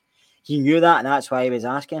think he knew that, and that's why he was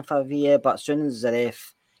asking for VAR. But as soon as the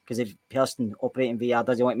ref, because the person operating VAR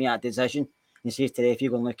doesn't want to make that decision, he says to the ref, "You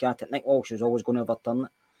go and look at it." Nick Walsh is always going to overturn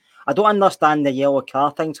it. I don't understand the yellow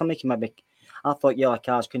card thing. I thought yellow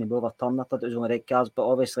cards couldn't be overturned. I thought it was only red cards, but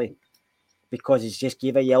obviously, because he's just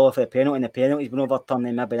gave a yellow for the penalty and the penalty's been overturned,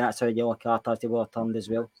 then maybe that's how a yellow card has to be overturned as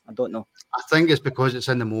well. I don't know. I think it's because it's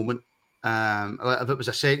in the moment. If it was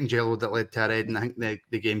a second yellow that led to a red, and I think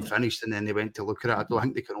the game finished and then they went to look at it, I don't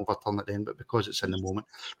think they can overturn it then, but because it's in the moment.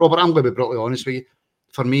 Robert, I'm going to be brutally honest with you.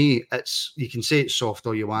 For me, you can say it's soft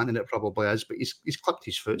all you want, and it probably is, but he's clipped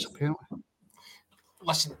his foot, apparently.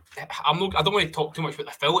 Listen, I don't want to talk too much about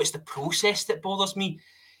the foul. It's the process that bothers me.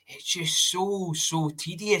 It's just so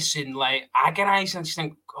tedious and like agonising. I just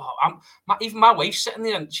think, even my wife's sitting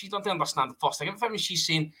there and she doesn't understand the first thing. Every time she's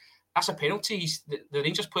saying that's a penalty, the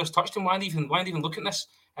Rangers players touched him. Why even look at this?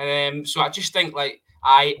 So I just think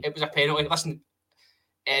it was a penalty. Listen,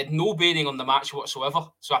 no bearing on the match whatsoever.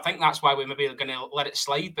 So I think that's why we maybe are going to let it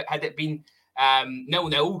slide. But had it been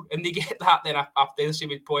 0-0 and they get that, then I dare say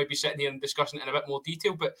we'd probably be sitting here and discussing it in a bit more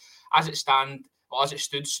detail. But as it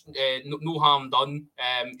stood, no harm done.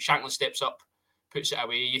 Shankland steps up, puts it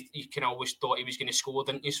away. You can always thought he was going to score,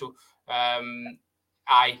 didn't you? So,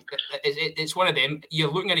 it's one of them.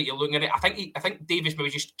 You're looking at it. I think Davis maybe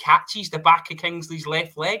just catches the back of Kingsley's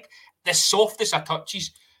left leg, the softest of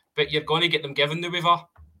touches, but you're going to get them given the waiver.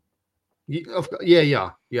 Yeah.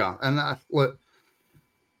 And look,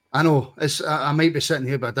 I know I might be sitting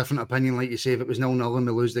here with a different opinion, like you say. If it was 0-0 and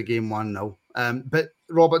we lose the game 1-0, but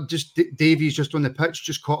Robert, just Davies just on the pitch,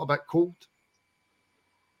 just caught a bit cold.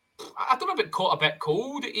 I don't know about caught a bit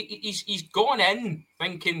cold. He's gone in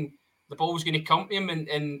thinking the ball's going to come to him, and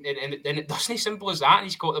it doesn't simple as that. And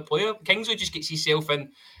he's caught the player. Kingsley just gets himself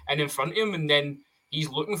in front of him, and then he's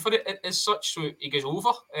looking for it as such, so he goes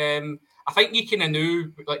over. I think you kind of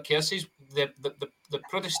knew, like Kerr says, the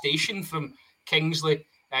protestation from Kingsley.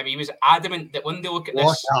 He was adamant that when they look at this...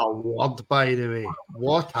 What a word, by the way.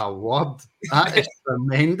 What a word. That is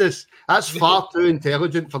tremendous. That's far too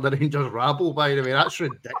intelligent for the Rangers rabble, by the way. That's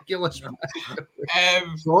ridiculous.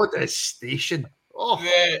 Protestation. Oh.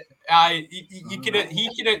 He had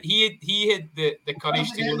the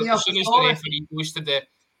courage to know that as soon as the referee goes to the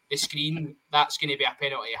screen, that's going to be a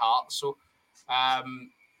penalty Hearts. So,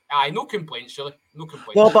 no complaints, really. No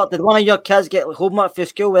complaints. Well, but did one of your kids get homework for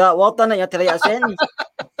school with that word in it? You had to write a sentence.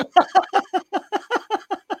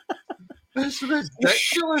 It's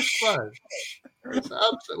ridiculous, man. It's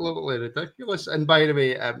absolutely ridiculous. And by the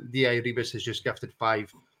way, D.I. Rebus has just gifted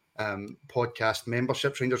 5 podcast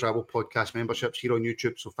memberships, Rangers Rabble podcast memberships here on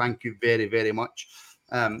YouTube. So thank you very, very much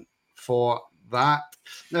for that.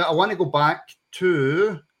 Now, I want to go back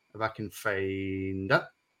to, if I can find it.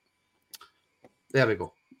 There we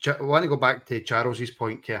go. I want to go back to Charles's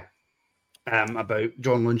point here about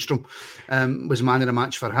John Lundstrom. Was man of the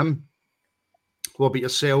match for him. What about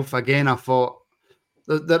yourself? Again, I thought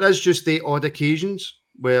there is just the odd occasions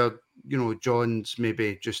where, John's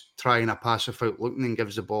maybe just trying a pass without looking and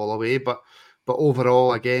gives the ball away. But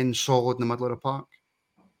overall, again, solid in the middle of the park.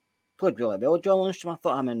 Played really well, John Lundstrom. I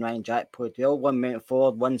thought him and Ryan Jack played well. One went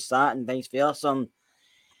forward, one sat, and vice versa. And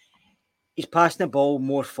he's passing the ball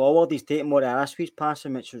more forward. He's taking more risk with his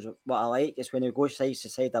passing, which is what I like. It's when he goes side to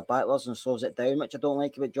side of backwards and slows it down, which I don't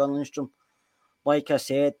like about John Lundstrom. Like I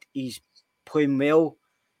said, he's playing well.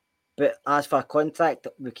 But as for a contract,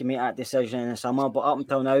 we can make that decision in the summer. But up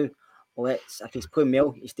until now, if he's playing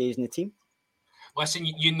well, he stays in the team. Listen,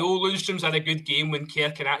 Lundstrom's had a good game when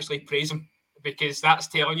Kerr can actually praise him. because that's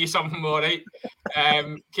telling you something, all right.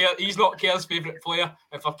 He's not Kerr's favourite player.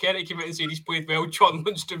 If Kerry came out and said he's played well, John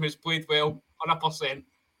Lundstrom has played well, 100%.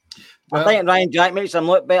 I think Ryan Jack makes him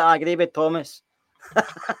look better. I agree with Thomas.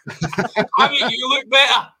 I mean, you look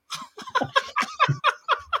better.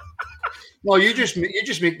 No, you just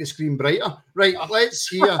make the screen brighter. Right, let's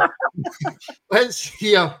hear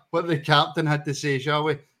what the captain had to say, shall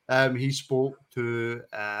we? He spoke to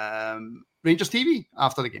Rangers TV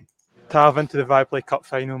after the game. To have into the Viaplay Cup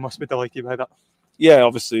final, must be delighted by that. Yeah,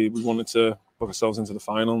 obviously we wanted to book ourselves into the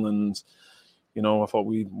final, and I thought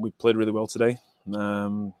we played really well today.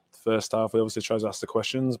 First half, we obviously tried to ask the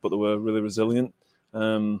questions, but they were really resilient.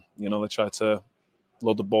 They tried to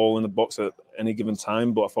load the ball in the box at any given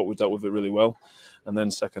time, but I thought we dealt with it really well. And then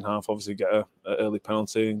second half, obviously get an early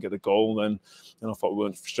penalty and get the goal. Then I thought we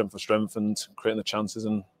went strength for strength and creating the chances.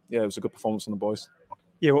 And yeah, it was a good performance from the boys.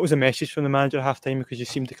 Yeah, what was the message from the manager at half time? Because you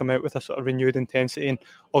seemed to come out with a sort of renewed intensity and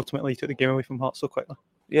ultimately took the game away from Hearts so quickly.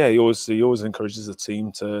 Yeah, he always encourages the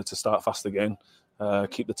team to start fast again,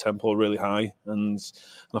 keep the tempo really high, and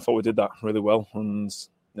I thought we did that really well. And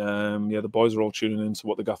the boys are all tuning into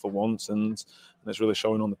what the gaffer wants, and it's really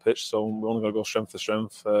showing on the pitch. So we're only going to go strength for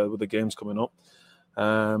strength with the games coming up.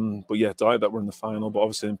 But yeah, delighted that we're in the final, but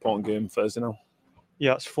obviously an important game Thursday now.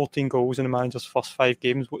 Yeah, it's 14 goals in the manager's first 5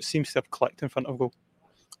 games. What seems to have clicked in front of goal?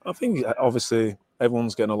 I think obviously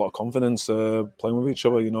everyone's getting a lot of confidence playing with each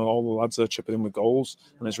other. All the lads are chipping in with goals,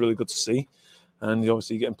 and it's really good to see. And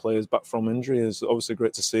obviously getting players back from injury is obviously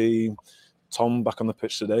great to see. Tom back on the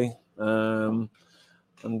pitch today, and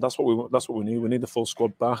that's what we need. We need the full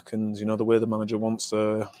squad back, and the way the manager wants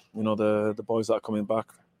the boys that are coming back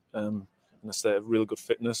in a state of really good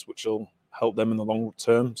fitness, which will help them in the long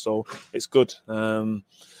term. So it's good.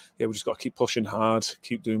 We just got to keep pushing hard,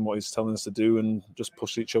 keep doing what he's telling us to do, and just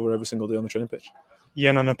push each other every single day on the training pitch.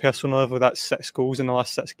 Yeah, and on a personal level, that's 6 goals in the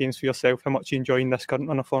last 6 games for yourself. How much are you enjoying this current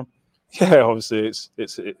run of form? Yeah, obviously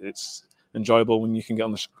it's enjoyable when you can get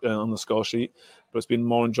on the score sheet, but it's been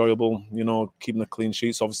more enjoyable, keeping the clean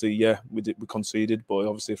sheets. Obviously, we conceded, but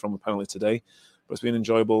obviously from a penalty today. But it's been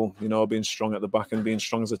enjoyable, being strong at the back and being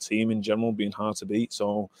strong as a team in general, being hard to beat.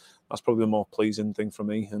 So that's probably the more pleasing thing for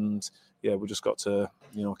me. And yeah, we just got to,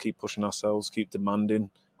 keep pushing ourselves, keep demanding,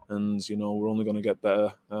 and we're only going to get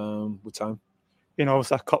better with time.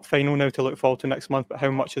 It's a cup final now to look forward to next month, but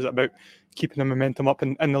how much is it about keeping the momentum up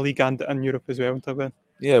in the league and in Europe as well until then?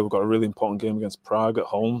 Yeah, we've got a really important game against Prague at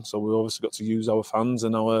home, so we've obviously got to use our fans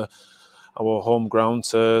and our home ground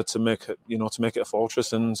to make it a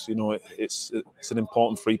fortress, and it's an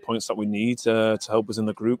important 3 points that we need to help us in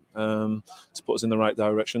the group, to put us in the right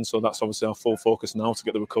direction. So that's obviously our full focus now, to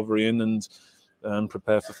get the recovery in and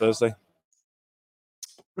prepare for Thursday.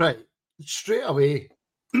 Right, straight away.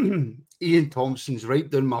 Ian Thompson's right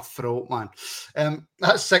down my throat, man.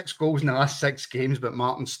 That's 6 goals in the last 6 games, but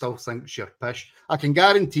Martin still thinks you're pish. I can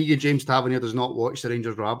guarantee you James Tavernier does not watch the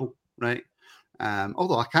Rangers rabble, right?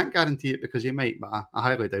 Although I can't guarantee it because he might, but I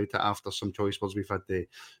highly doubt it after some choice words we've had to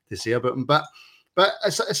say about him. But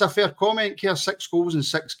it's a fair comment here, 6 goals in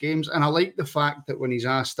 6 games. And I like the fact that when he's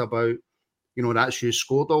asked about, that's you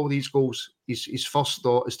scored all these goals, his first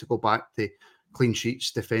thought is to go back to clean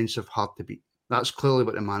sheets, defensive, hard to beat. That's clearly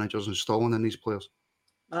what the manager's installing in these players.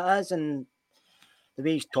 It is, and the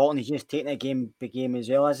way he's talking, he's just taking it game by game as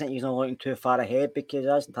well, isn't he? He's not looking too far ahead, because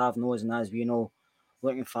as Tav knows, and as we know,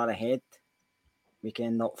 looking far ahead, we can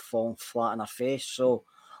end up falling flat on our face. So,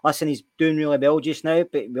 listen, he's doing really well just now,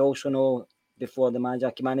 but we also know before the manager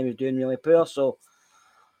came in, he was doing really poor. So,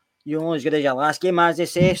 you're only as good as your last game, as they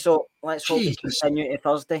say. So, let's hope we continue to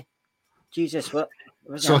Thursday. Jesus, what? It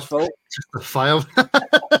wasn't his fault. Just the fire.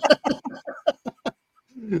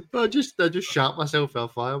 I just shot myself with a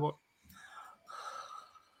firework.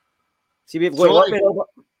 See, we've got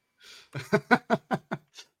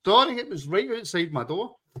Sorry, it was right outside my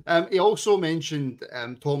door. He also mentioned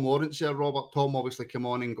Tom Lawrence there, Robert. Tom obviously came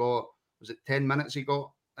on and got, was it 10 minutes he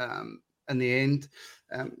got in the end?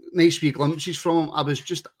 Nice wee glimpses from him. I was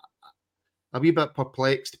just a wee bit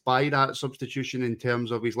perplexed by that substitution in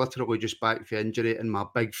terms of he's literally just back for injury, and my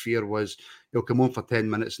big fear was he'll come on for 10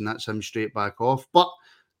 minutes and that's him straight back off. But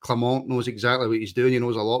Clement knows exactly what he's doing. He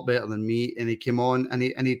knows a lot better than me, and he came on and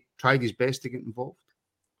he tried his best to get involved.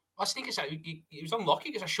 I think he was unlucky.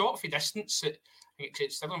 It's a shot for distance. I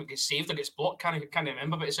don't know if it gets saved or gets blocked. Can't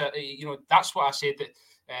remember, but it's that's what I said that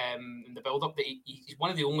in the build up, that he's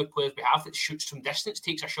one of the only players we have that shoots from distance,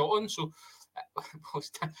 takes a shot on. So,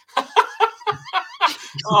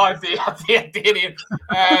 oh dear.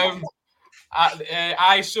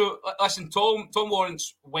 So listen, Tom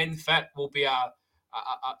Lawrence, when fit, will be a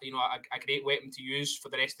a great weapon to use for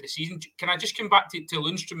the rest of the season. Can I just come back to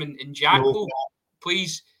Lundstram and Jack, though,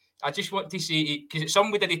 please? I just want to say, because it's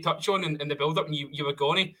something we didn't touch on in the build-up, and you were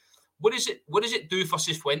going, what does it do for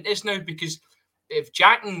Cifuentes now? Because if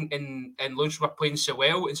Jack and Lundstram were playing so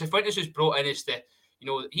well, and Cifuentes was brought in as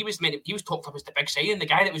he was talked up as the big signing, the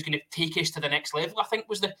guy that was going to take us to the next level, I think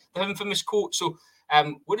was the infamous quote. So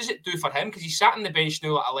what does it do for him? Because he's sat on the bench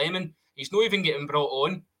now like a lemon. He's not even getting brought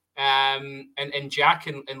on. And Jack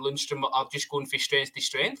and Lundstram are just going from strength to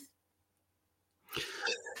strength.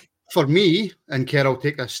 For me, and Kerr, I'll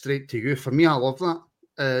take this straight to you. For me, I love that.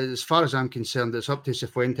 As far as I'm concerned, it's up to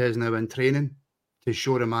Cifuentes now in training to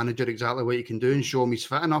show the manager exactly what he can do and show him he's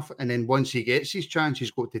fit enough. And then once he gets his chance,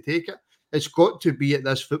 he's got to take it. It's got to be at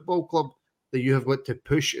this football club that you have got to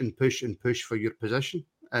push and push and push for your position.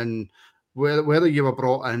 And whether you were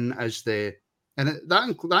brought in as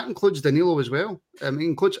that includes Danilo as well. It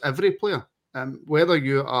includes every player. Whether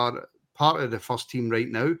you are part of the first team right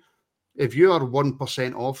now, if you are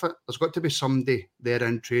 1% off it, there's got to be somebody there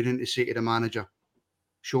in training to say to the manager,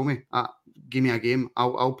 show me, give me a game,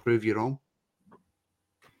 I'll prove you wrong.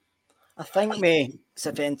 I think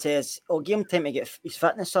Cifuentes, I'll give him time to get his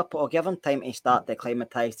fitness up, or give him time to start to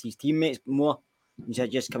acclimatise to his teammates more instead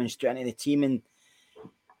of just coming straight into the team and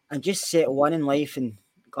just settle in life in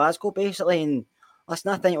Glasgow, basically. And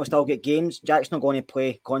listen, I think he'll still get games. Jack's not going to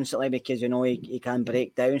play constantly because, he can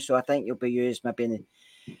break down. So I think he'll be used maybe in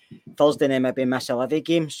Thursday and then maybe miss a Livy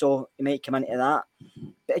game. So he might come into that.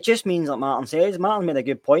 But it just means, like Martin says, Martin made a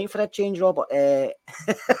good point for a change, Robert.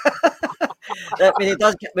 when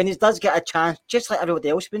he does get a chance, just like everybody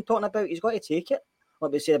else has been talking about, he's got to take it.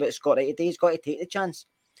 Like we said about Scott Wright today, he's got to take the chance.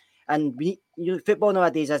 And football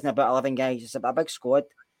nowadays isn't about 11 guys, it's about a big squad.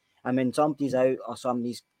 And when somebody's out or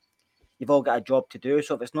you've all got a job to do.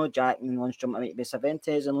 So if it's not Jack and Lundstram, it might be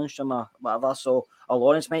Cifuentes and Lundstram or whatever. So, or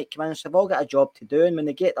Lawrence might come in. So they've all got a job to do. And when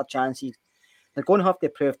they get their chances, they're going to have to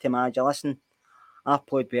prove to manager, listen, I've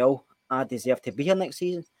played well, I deserve to be here next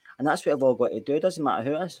season. And that's what they've all got to do. It doesn't matter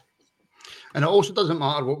who it is. And it also doesn't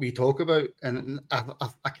matter what we talk about. And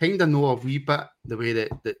I kind of know a wee bit the way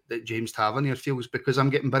that James Tavernier feels, because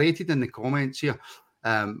I'm getting berated in the comments here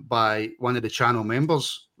by one of the channel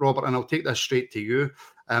members, Robert, and I'll take this straight to you.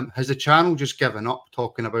 Has the channel just given up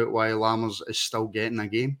talking about why Lammers is still getting a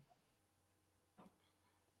game?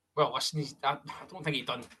 Well, listen, I don't think he'd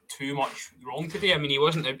done too much wrong today. I mean, he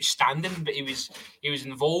wasn't outstanding, but he was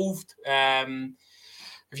involved.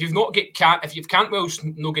 If Cantwell's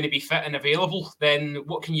not going to be fit and available, then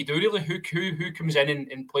what can you do really? Who comes in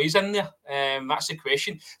and plays in there? That's the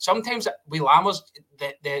question. Sometimes with Lammers,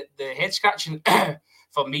 the head scratching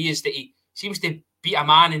for me is that he seems to beat a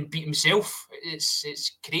man and beat himself.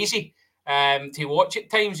 It's crazy to watch at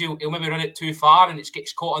times. He'll maybe run it too far and it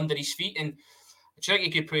gets caught under his feet. And I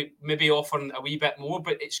think he could maybe offer a wee bit more,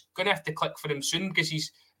 but it's going to have to click for him soon, because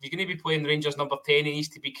he's going to be playing Rangers number 10. He needs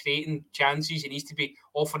to be creating chances. He needs to be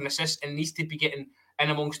offering assists, and he needs to be getting in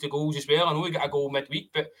amongst the goals as well. I know he got a goal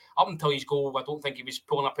midweek, but up until his goal, I don't think he was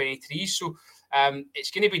pulling up any trees. So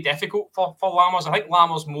it's going to be difficult for Lammers. I think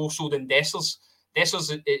Lammers more so than Dessers.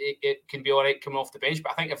 Dessers, it can be all right coming off the bench,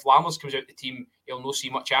 but I think if Lammers comes out the team, he'll not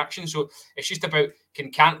see much action. So it's just about,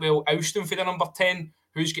 can Cantwell oust him for the number 10?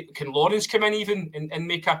 Can Lawrence come in even and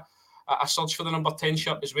make a surge for the number 10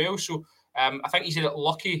 shirt as well? So I think he's a bit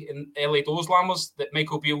lucky in early doors, Lammers, that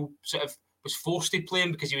Michael Beale sort of was forced to play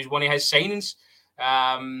him because he was one of his signings.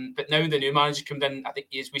 But now the new manager come in, I think,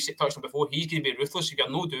 as we touched on before, he's going to be ruthless. If you're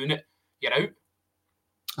not doing it, you're out.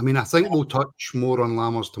 I mean, I think we'll touch more on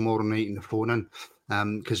Lammers tomorrow night in the phone-in,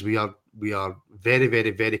 because we are very,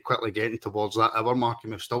 very, very quickly getting towards that hour mark,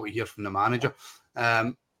 and we've still to hear from the manager.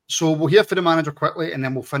 So we'll hear from the manager quickly, and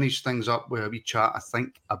then we'll finish things up with a wee chat, I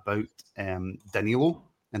think, about Danilo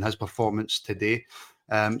and his performance today.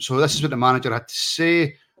 So this is what the manager had to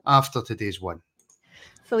say after today's win.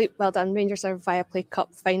 Philippe, well done. Rangers are Viaplay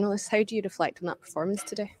Cup finalists. How do you reflect on that performance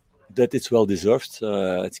today? That it's well deserved.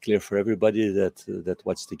 It's clear for everybody that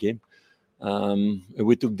watched the game.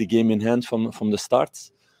 We took the game in hand from the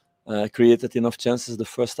start. Created enough chances the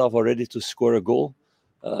first half already to score a goal.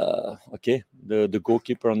 The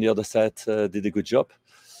goalkeeper on the other side did a good job.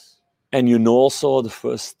 And also the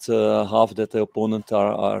first half that the opponent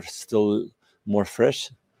are still more fresh.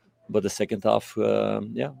 But the second half,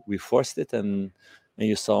 we forced it, and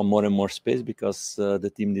you saw more and more space because the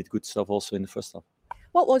team did good stuff also in the first half.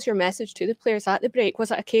 What was your message to the players at the break?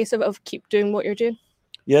 Was it a case of keep doing what you're doing?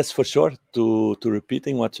 Yes, for sure. To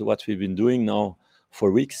repeating what we've been doing now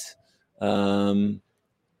for weeks.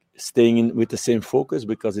 Staying in with the same focus,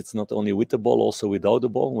 because it's not only with the ball, also without the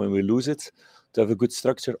ball. When we lose it, to have a good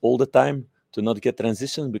structure all the time, not get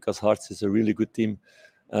transitions, because Hearts is a really good team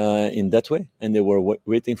in that way, and they were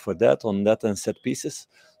waiting for that on that and set pieces.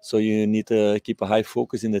 So you need to keep a high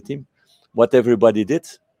focus in the team. What everybody did,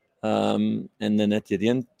 and then at the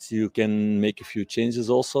end you can make a few changes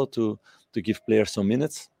also to give players some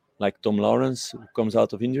minutes, like Tom Lawrence, who comes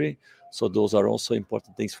out of injury. So those are also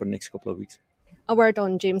important things for the next couple of weeks. A word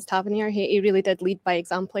on James Tavernier. He really did lead by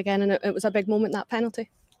example again, and it was a big moment, that penalty.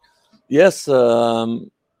 Yes,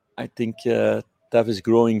 I think Tav is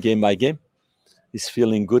growing game by game. He's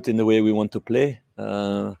feeling good in the way we want to play.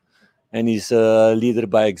 And he's a leader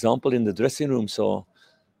by example in the dressing room. So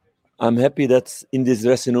I'm happy that in this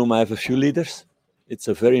dressing room I have a few leaders. It's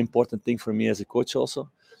a very important thing for me as a coach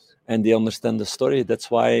also. And they understand the story.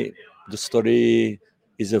 That's why the story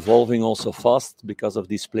is evolving also fast, because of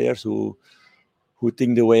these players who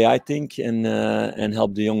think the way I think, and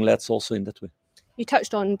help the young lads also in that way. You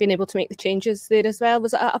touched on being able to make the changes there as well.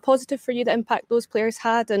 Was it a positive for you, the impact those players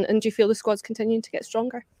had? And do you feel the squad's continuing to get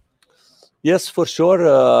stronger? Yes, for sure.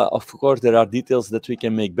 Of course, there are details that we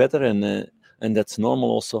can make better, and that's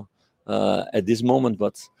normal also at this moment.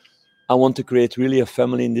 But I want to create really a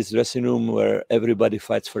family in this dressing room where everybody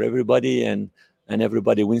fights for everybody, and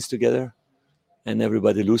everybody wins together and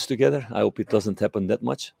everybody loses together. I hope it doesn't happen that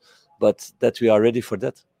much, but that we are ready for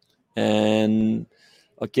that. And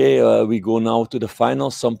okay, we go now to the final.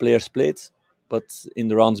 Some players played, but in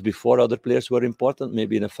the rounds before, other players were important.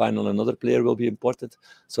 Maybe in the final, another player will be important.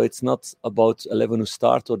 So it's not about 11 who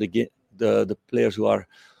start or the players who are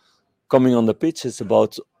coming on the pitch. It's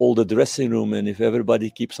about all the dressing room. And if everybody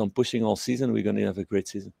keeps on pushing all season, we're going to have a great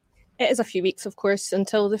season. It is a few weeks, of course,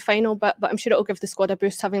 until the final, but I'm sure it'll give the squad a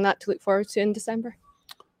boost having that to look forward to in December.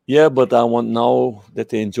 Yeah, but I want now that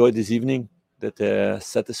they enjoy this evening, that they're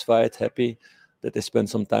satisfied, happy, that they spend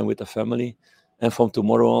some time with the family. And from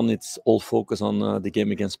tomorrow on, it's all focus on the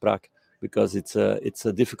game against Prague, because it's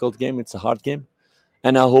a difficult game, it's a hard game.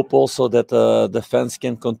 And I hope also that the fans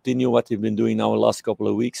can continue what they've been doing now the last couple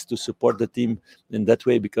of weeks to support the team in that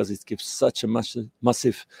way, because it gives such a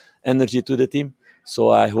massive energy to the team.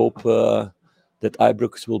 So I hope that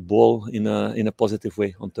Ibrox will bowl in a positive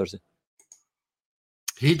way on Thursday.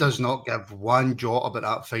 He does not give one jot about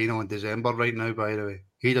that final in December right now, by the way.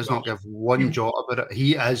 He does not give one jot about it.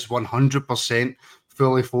 He is 100%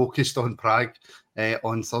 fully focused on Prague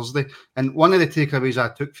on Thursday. And one of the takeaways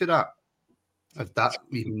I took for that, if that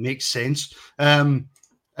even makes sense, and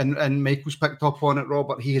Michael's picked up on it,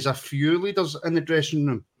 Robert, he has a few leaders in the dressing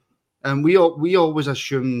room. And we always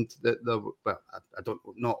assumed that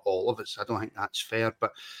not all of us, I don't think that's fair,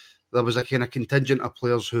 but there was a kind of contingent of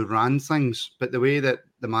players who ran things. But the way that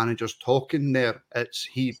the manager's talking there,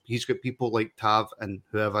 he's got people like Tav and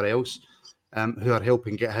whoever else who are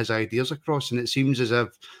helping get his ideas across. And it seems as if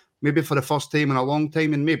maybe for the first time in a long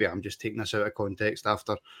time, and maybe I'm just taking this out of context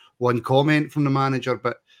after one comment from the manager,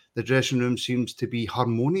 but the dressing room seems to be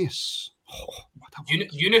harmonious.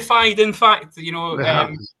 Unified, in fact. You know,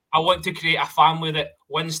 I want to create a family that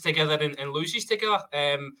wins together and loses together.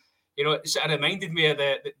 You know, it sort of reminded me of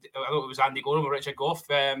I don't know, it was Andy Gorham or Richard Gough,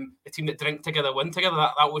 the team that drink together, win together.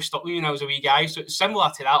 That always stuck with me when I was a wee guy. So it's similar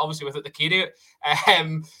to that, obviously, without the carry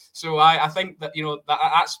out. So I think that, you know,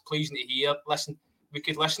 that's pleasing to hear. Listen, we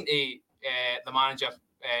could listen to the manager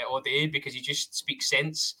all day, because he just speaks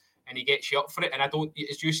sense and he gets you up for it. And I don't,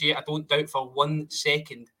 as you say, I don't doubt for 1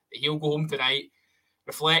 second that he'll go home tonight,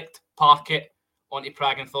 reflect, park it onto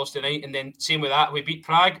Prague on Thursday night, and then same with that, we beat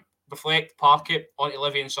Prague, reflect, park it onto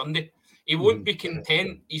Livy on Sunday. He won't be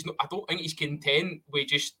content. I don't think he's content with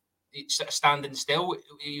just standing still.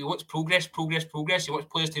 He wants progress. He wants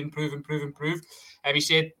players to improve. He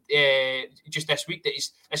said just this week that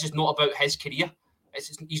this is not about his career.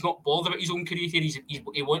 He's not bothered about his own career here.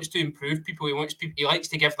 He wants to improve people. He likes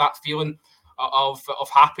to give that feeling of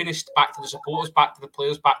happiness back to the supporters, back to the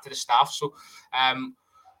players, back to the staff. So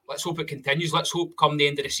let's hope it continues. Let's hope come the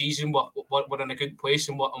end of the season we're in a good place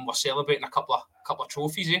and we're celebrating a couple of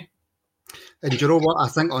trophies. And do you know what? I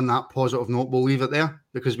think on that positive note, we'll leave it there,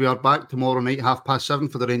 because we are back tomorrow night, 7:30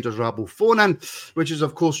 for the Rangers Rabble phone-in, which is,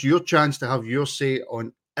 of course, your chance to have your say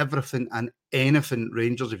on everything and anything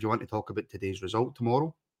Rangers. If you want to talk about today's result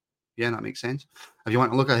tomorrow, yeah, that makes sense. If you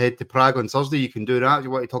want to look ahead to Prague on Thursday, you can do that. If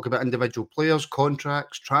you want to talk about individual players,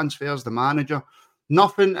 contracts, transfers, the manager,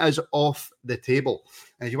 nothing is off the table.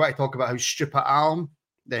 And if you want to talk about how stupid I am,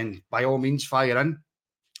 then by all means fire in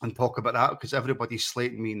and talk about that, because everybody's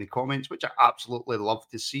slating me in the comments, which I absolutely love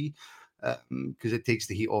to see, because it takes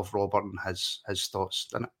the heat off Robert and his thoughts,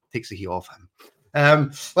 and it takes the heat off him.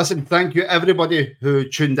 Listen, thank you everybody who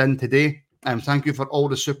tuned in today, and thank you for all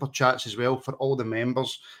the super chats as well, for all the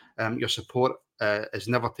members. Your support is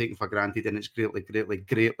never taken for granted, and it's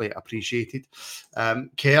greatly appreciated.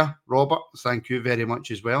 Kerr, Robert, thank you very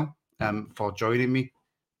much as well for joining me.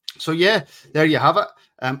 So yeah, there you have it.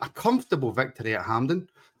 A comfortable victory at Hampden.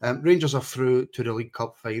 Rangers are through to the League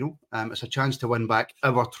Cup final. It's a chance to win back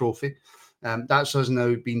our trophy. That's us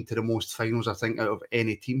now been to the most finals, I think, out of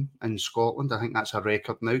any team in Scotland. I think that's a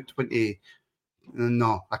record now.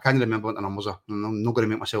 No, I can't remember what the numbers are. I'm not going to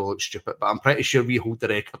make myself look stupid, but I'm pretty sure we hold the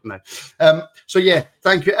record now. So yeah,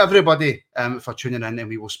 thank you everybody for tuning in, and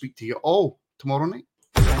we will speak to you all tomorrow night.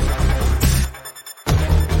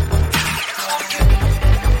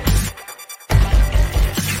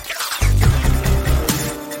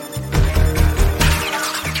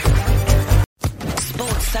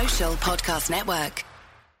 Social Podcast Network.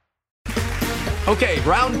 Okay,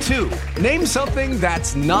 round 2. Name something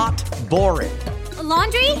that's not boring. A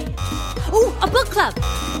laundry? Ooh, a book club.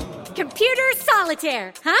 Computer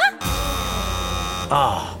solitaire, huh?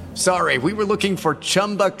 Ah, oh, sorry, we were looking for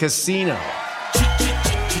Chumba Casino.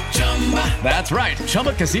 That's right,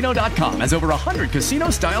 ChumbaCasino.com has over 100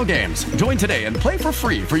 casino-style games. Join today and play for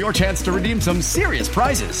free for your chance to redeem some serious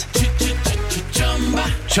prizes.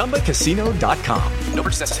 ChumbaCasino.com. No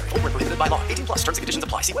purchase necessary. Void where prohibited by law. 18+ terms and conditions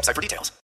apply. See website for details.